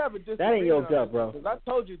 Yeah, we have a disagreement. That ain't yoked up, bro. Because I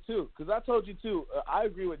told you, too. I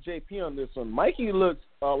agree with JP on this one. Mikey looks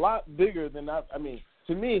a lot bigger than to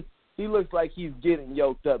me, he looks like he's getting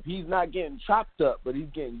yoked up. He's not getting chopped up, but he's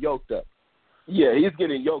getting yoked up. Yeah, he's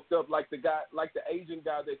getting yoked up like the Asian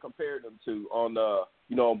guy they compared him to on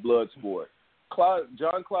on Bloodsport.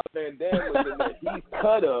 Jean-Claude Van Damme was in there. He's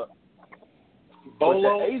cut up. Bolo.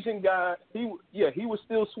 But the Asian guy, he was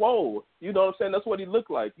still swole. You know what I'm saying? That's what he looked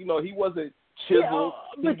like. He wasn't chiseled.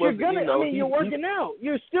 Yeah, but you're working out.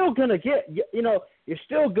 You're still gonna get, you're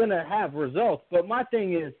still gonna have results. But my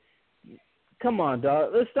thing is, come on,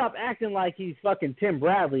 dog. Let's stop acting like he's fucking Tim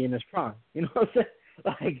Bradley in his prime. You know what I'm saying?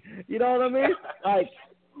 Like, you know what I mean?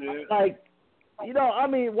 Like, you know, I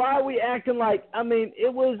mean, why are we acting like, I mean,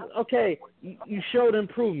 it was, okay, you showed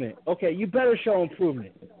improvement. Okay, you better show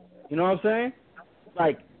improvement. You know what I'm saying?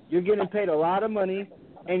 Like, you're getting paid a lot of money,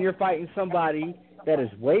 and you're fighting somebody that is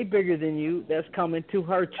way bigger than you that's coming to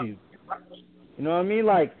hurt you. You know what I mean?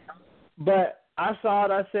 Like, but I saw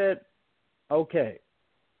it, I said, okay,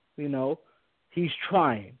 you know, he's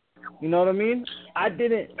trying. You know what I mean? I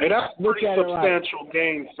didn't Hey, that's look pretty at it like, substantial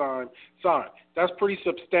gains, son. That's pretty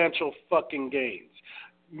substantial fucking gains.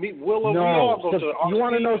 Willow, no. we all go to RC. You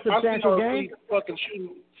want to know substantial gains? Fucking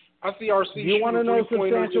shooting. I see RC shooting. You want to know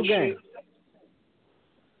substantial gains?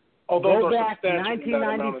 Oh, those go are back substantial.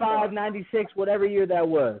 1995, 96, whatever year that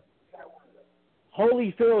was.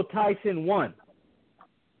 Holyfield Tyson won.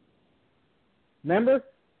 Remember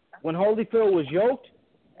when Holyfield was yoked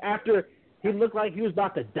after he looked like he was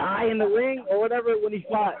about to die in the ring or whatever when he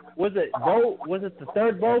fought? Was it the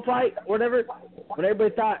third Bo fight or whatever? When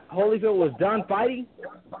everybody thought Holyfield was done fighting,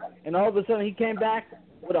 and all of a sudden he came back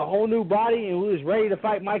with a whole new body and he was ready to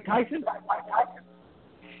fight Mike Tyson.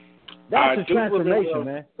 That's a transformation,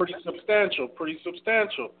 man. Pretty substantial.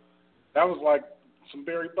 That was like some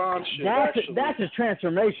Barry Bonds shit. That's a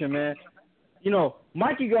transformation, man. You know,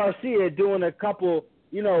 Mikey Garcia doing a couple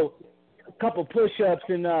push-ups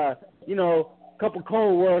and couple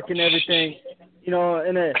cold work and everything,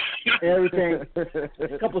 and everything,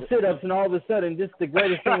 a couple sit-ups, and all of a sudden, this is the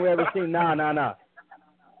greatest thing we've ever seen. Nah.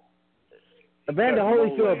 Evander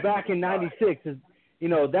Holyfield back in '96 is,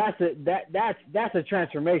 that's a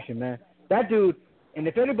transformation, man. That dude, and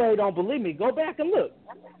if anybody don't believe me, go back and look.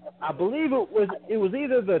 I believe it was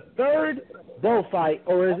either the third Bo fight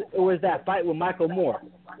or it was that fight with Michael Moore,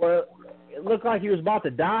 where it looked like he was about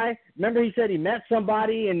to die. Remember, he said he met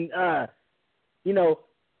somebody and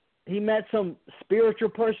he met some spiritual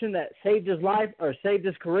person that saved his life or saved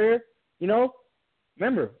his career.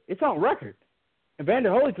 Remember, it's on record. Evander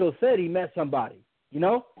Holyfield said he met somebody.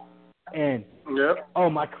 And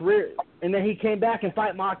my career. And then he came back and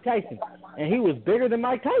fight Mike Tyson, and he was bigger than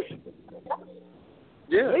Mike Tyson.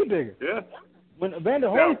 Yeah, way bigger. Yeah. When Evander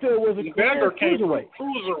Holyfield was a Evander came from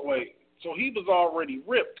cruiserweight. So he was already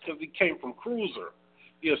ripped because he came from cruiser.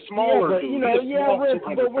 Yeah, smaller dude. Ripped,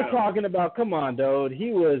 but we're talking about. Come on, dude.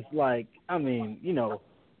 He was like, he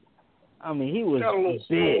was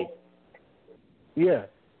big. Yeah,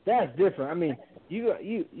 that's different. I mean, you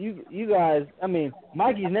guys. I mean,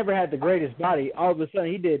 Mikey's never had the greatest body. All of a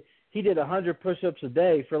sudden, he did 100 push-ups a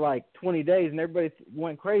day for like 20 days, and everybody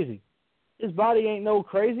went crazy. His body ain't no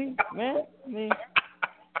crazy, man. I mean,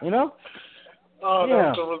 Oh, yeah.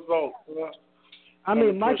 That's the result. I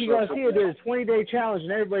mean, Mikey Garcia did a 20-day challenge,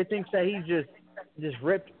 and everybody thinks that he's just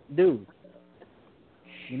ripped dude.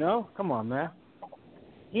 Come on, man.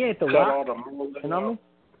 He ain't the Rock.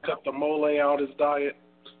 Cut the mole out his diet.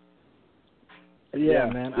 Yeah,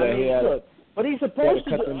 man. Look, but he's supposed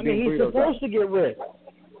to. He's supposed to get ripped.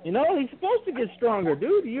 He's supposed to get stronger,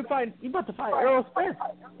 dude. You about to fight Errol Spence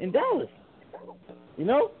in Dallas.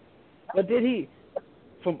 But did he?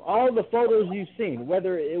 From all the photos you've seen,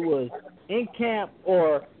 whether it was in camp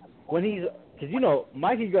or when because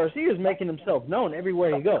Mikey Garcia is making himself known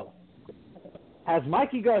everywhere he goes. Has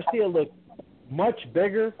Mikey Garcia looked much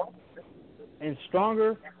bigger and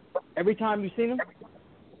stronger every time you've seen him?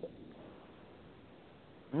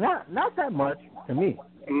 Not that much to me.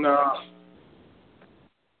 No.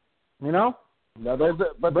 No, there's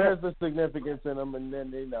the significance in them, and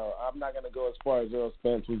then I'm not gonna go as far as Earl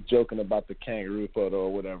Spence was joking about the kangaroo photo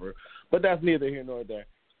or whatever, but that's neither here nor there.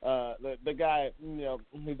 The guy,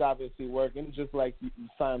 he's obviously working, just like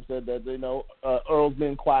Simon said that Earl's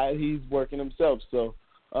been quiet, he's working himself. So,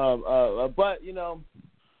 but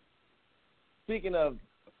speaking of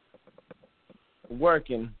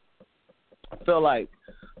working, I feel like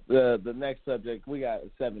the next subject, we got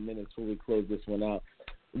 7 minutes before we close this one out,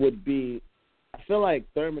 would be. I feel like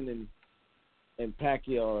Thurman and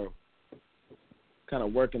Pacquiao are kind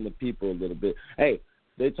of working the people a little bit. Hey,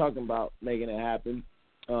 they're talking about making it happen.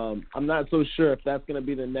 I'm not so sure if that's going to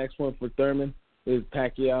be the next one for Thurman, is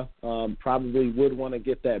Pacquiao. Probably would want to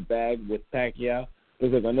get that bag with Pacquiao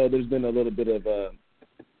because I know there's been a little bit of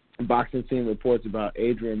boxing scene reports about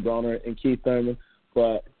Adrian Broner and Keith Thurman,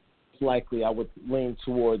 but it's likely I would lean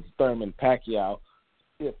towards Thurman Pacquiao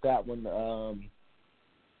if that one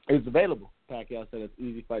is available. Pacquiao said it's an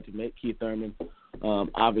easy fight to make. Keith Thurman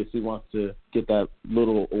obviously wants to get that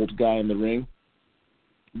little old guy in the ring.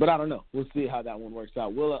 But I don't know. We'll see how that one works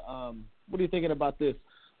out. Willa, what are you thinking about this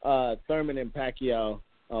Thurman and Pacquiao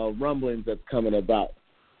rumblings that's coming about?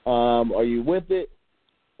 Are you with it,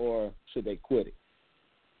 or should they quit it?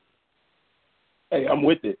 Hey, I'm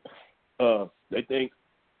with it. They think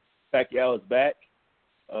Pacquiao is back.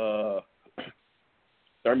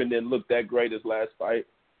 Thurman didn't look that great his last fight.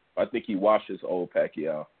 I think he washes old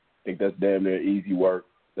Pacquiao. I think that's damn near easy work.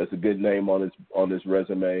 That's a good name on his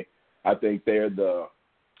resume. I think they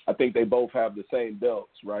both have the same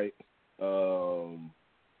belts, right?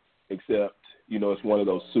 Except, it's one of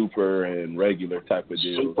those super and regular type of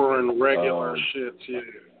deals. Super and regular shit, yeah.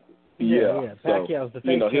 Yeah. Pacquiao's the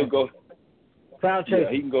So, he'll go. Crowd chasing.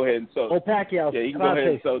 Yeah, he can go ahead and sew. Pacquiao. Yeah, he can go ahead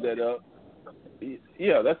and sew that up.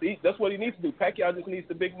 Yeah, that's what he needs to do. Pacquiao just needs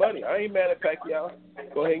the big money. I ain't mad at Pacquiao.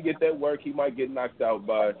 Go ahead and get that work. He might get knocked out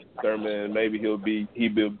by Thurman. Maybe he'll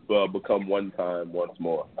become one time once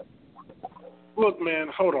more. Look, man,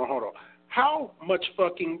 hold on. How much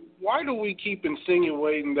why do we keep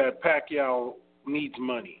insinuating that Pacquiao needs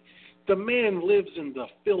money? The man lives in the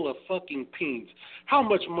Philippines. How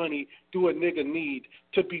much money do a nigga need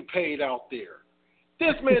to be paid out there?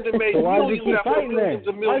 This man that made millions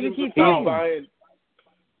and millions of dollars.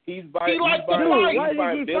 He's buying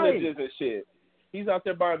villages and shit. He's out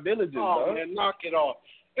there buying villages, man, knock it off.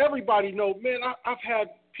 Everybody knows, man, I've had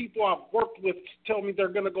people I've worked with tell me they're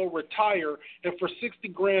going to go retire, and for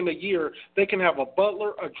 $60,000 a year, they can have a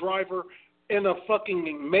butler, a driver, and a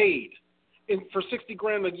fucking maid. And for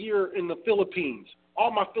 $60,000 a year in the Philippines. All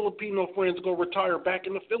my Filipino friends go retire back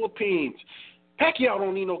in the Philippines. Pacquiao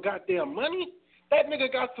don't need no goddamn money. That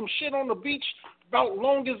nigga got some shit on the beach about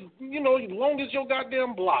long as your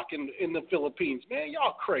goddamn block in the Philippines. Man,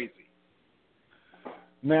 y'all crazy.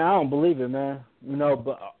 Man, I don't believe it, man.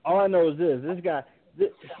 But all I know is this guy.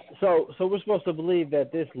 So we're supposed to believe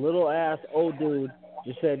that this little ass old dude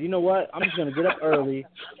just said, you know what? I'm just gonna get up early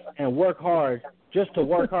and work hard just to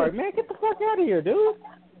work hard. Man, get the fuck out of here, dude.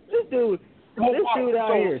 This dude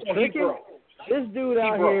out here is tricking. This dude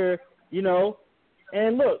out here,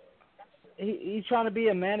 and look. He's trying to be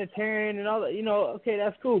a humanitarian and all that. Okay,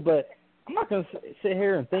 that's cool, but I'm not gonna sit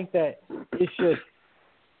here and think that it's just,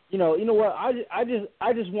 you know what? I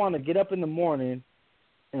just want to get up in the morning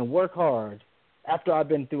and work hard after I've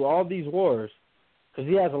been through all these wars, because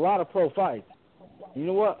he has a lot of pro fights. You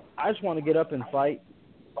know what? I just want to get up and fight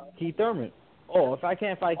Keith Thurman. Oh, if I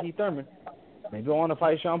can't fight Keith Thurman, maybe I want to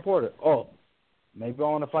fight Sean Porter. Oh, maybe I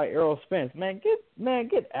want to fight Errol Spence. Man,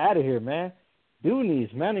 get out of here, man. Dude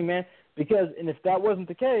needs money, man. Because, and if that wasn't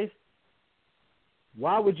the case,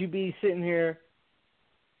 why would you be sitting here,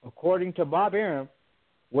 according to Bob Arum,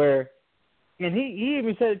 and he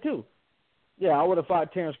even said it too. Yeah, I would have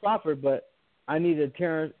fought Terrence Crawford, but I needed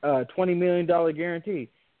 $20 million guarantee.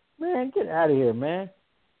 Man, get out of here, man.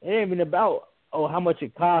 It ain't even about, how much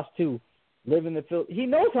it costs to live in the Philippines. He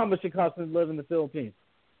knows how much it costs to live in the Philippines.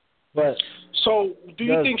 But so, do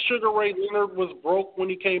you think Sugar Ray Leonard was broke when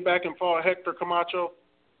he came back and fought Hector Camacho?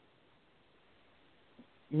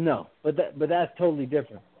 No, but that's totally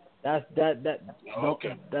different. That's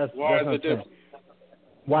okay. That's why that's is it different?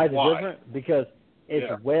 Why is it different? Because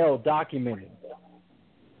it's well documented.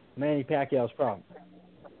 Manny Pacquiao's problem.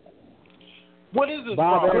 What is his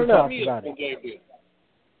Bob problem? Arum talked about it.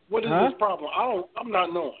 What is his problem? I'm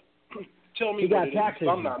not knowing. Tell me. He got what taxes.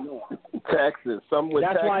 I'm not knowing. Taxes. Something with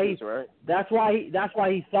taxes, right? That's why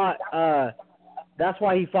he fought. That's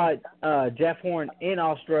why he fought Jeff Horn in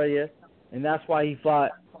Australia, and that's why he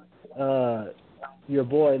fought your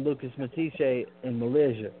boy Lucas Matisse in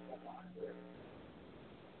Malaysia.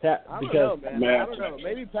 I don't know, man. I don't know.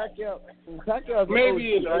 Maybe Pacquiao's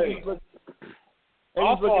maybe he's looking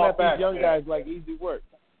at these young guys like easy work.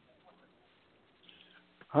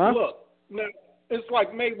 Huh? Look, now it's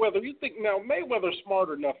like Mayweather. You think now Mayweather's smart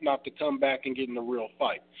enough not to come back and get in a real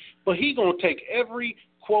fight, but he gonna take every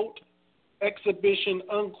quote exhibition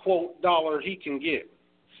unquote dollar he can get.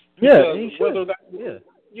 Yeah, he should.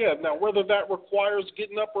 Now whether that requires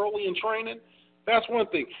getting up early and training, that's one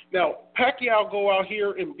thing. Now Pacquiao go out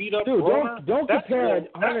here and beat up. Dude, Broner, don't compare a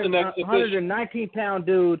 119-pound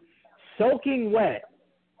dude soaking wet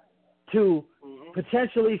to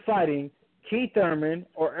potentially fighting Keith Thurman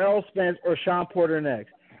or Errol Spence or Sean Porter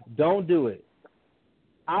next. Don't do it.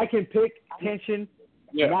 I can pick Tenshin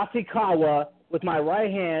Nasukawa with my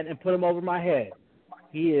right hand and put him over my head.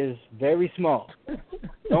 He is very small.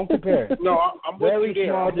 Don't compare it. No, I'm very with you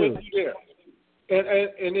there. small I'm dude. with you there.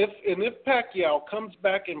 And if Pacquiao comes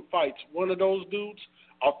back and fights one of those dudes,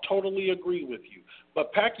 I'll totally agree with you.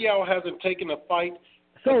 But Pacquiao hasn't taken a fight.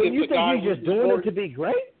 So you think he's just doing it to be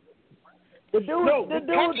great? Pacquiao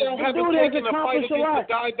hasn't taken a fight against the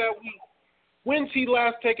guy that when's he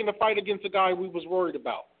last taken a fight against the guy we was worried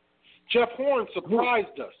about? Jeff Horn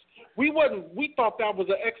surprised us. We thought that was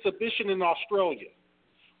an exhibition in Australia.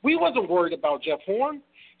 We wasn't worried about Jeff Horn.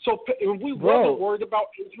 We wasn't worried about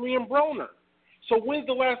Adrian Broner. So when's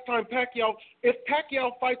the last time if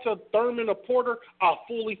Pacquiao fights a Thurman or Porter, I'll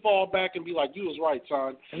fully fall back and be like, you was right,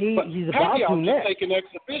 son. He's about to next. Take an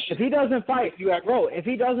exhibition. If he doesn't fight, if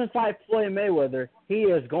he doesn't fight Floyd Mayweather, he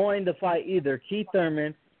is going to fight either Keith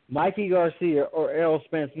Thurman, Mikey Garcia, or Errol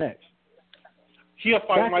Spence next. He'll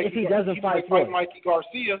fight Mikey. If he doesn't fight Mikey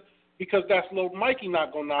Garcia, because that's low. Mikey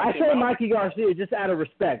not gonna knock him out. I say Mikey Garcia just out of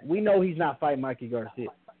respect. We know he's not fighting Mikey Garcia.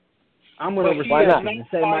 I'm going to respect him and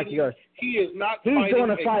say Mikey Garcia. He is not. He's going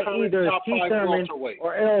to fight either Keith Thurman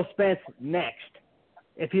or Errol Spence next.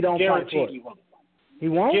 If he don't fight Floyd, he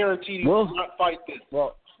won't. Guaranteed he will not fight this.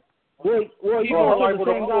 Well, you're also the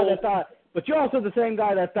same guy that thought. But you're also the same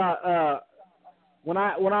guy that thought. When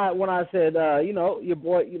I said, your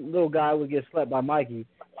little guy would get slept by Mikey.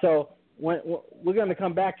 So when we're going to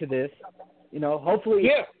come back to this,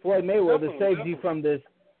 hopefully Floyd Mayweather saves you from this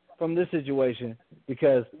situation,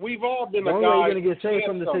 because we've all been the only way you're going to get saved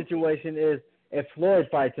from the situation is if Floyd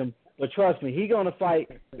fights him. But trust me, he's going to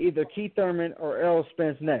fight either Keith Thurman or Errol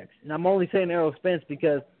Spence next. And I'm only saying Errol Spence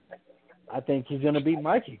because I think he's going to beat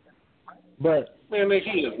Mikey. But man,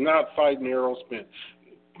 he is not fighting Errol Spence.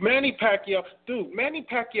 Manny Pacquiao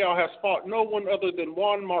has fought no one other than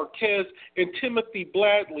Juan Marquez and Timothy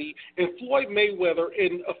Bradley and Floyd Mayweather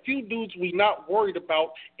and a few dudes we not worried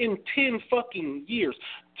about in 10 fucking years.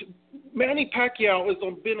 Manny Pacquiao has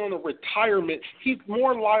been on a retirement. He's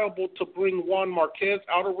more liable to bring Juan Marquez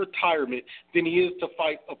out of retirement than he is to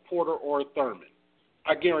fight a Porter or a Thurman.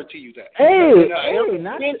 I guarantee you that.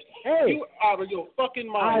 You out of your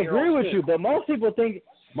fucking mind. I agree with you, but most people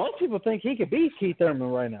think he could beat Keith Thurman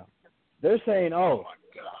right now. They're saying,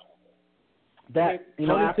 that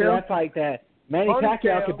after that fight, that Manny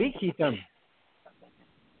Pacquiao could beat Keith Thurman.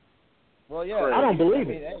 Well, yeah. I don't believe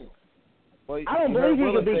it. I don't believe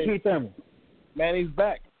he could beat Keith Thurman. Manny's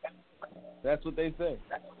back. That's what they say.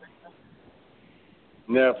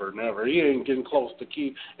 Never. He ain't getting close to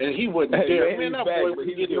Keith, and he wouldn't dare. Man, that boy would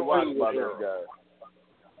get watched by those guys.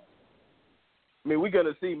 I mean, we're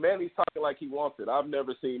gonna see Manny's talking like he wants it. I've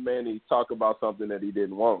never seen Manny talk about something that he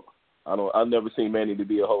didn't want. I've never seen Manny to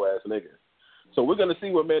be a whole ass nigga. So we're gonna see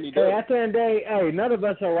what Manny does. Hey, at the end of the day, none of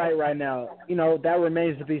us are right now. That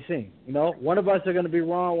remains to be seen. One of us are gonna be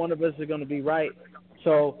wrong, one of us are gonna be right.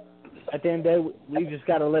 So at the end of the day, we just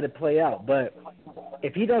gotta let it play out. But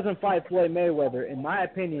if he doesn't fight Floyd Mayweather, in my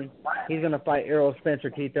opinion, he's gonna fight Errol Spence or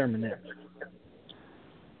Keith Thurman next.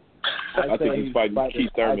 I think he's fighting Keith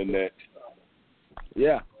Thurman next.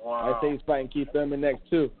 Yeah, wow. I say he's fighting Keith Thurman next,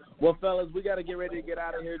 too. Well, fellas, we got to get ready to get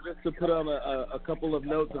out of here just to put on a couple of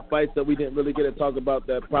notes of fights that we didn't really get to talk about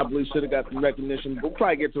that probably should have got some recognition. We'll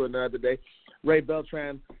probably get to it another day. Ray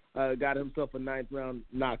Beltran got himself a 9th-round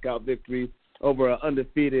knockout victory over an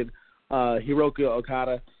undefeated Hiroki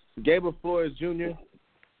Okada. Gabriel Flores Jr.,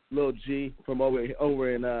 Lil G, from over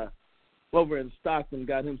in Stockton,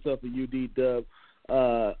 got himself a UD dub.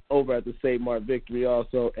 Over at the Save Mart victory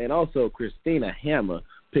also. And also Christina Hammer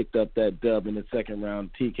picked up that dub in the 2nd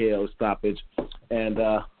round TKO stoppage. And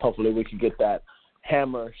hopefully we can get that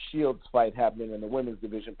Hammer Shields fight happening in the women's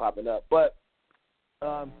division popping up. But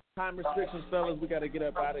time restrictions, fellas, we got to get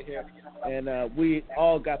up out of here. And we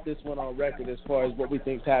all got this one on record as far as what we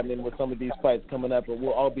think is happening with some of these fights coming up. And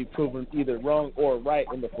we'll all be proven either wrong or right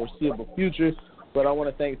in the foreseeable future. But I want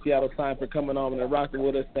to thank Seattle Sign for coming on and rocking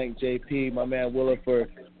with us. Thank JP, my man Willa, for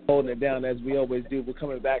holding it down as we always do. We're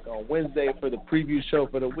coming back on Wednesday for the preview show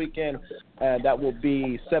for the weekend. That will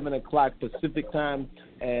be 7 o'clock Pacific time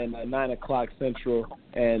and 9 o'clock Central,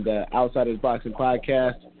 and Outsiders Boxing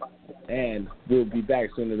Podcast. And we'll be back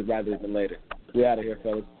sooner rather than later. We're out of here,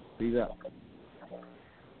 fellas. Peace out.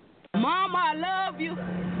 Mama, I love you.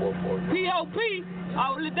 P.O.P.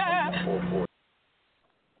 all the time.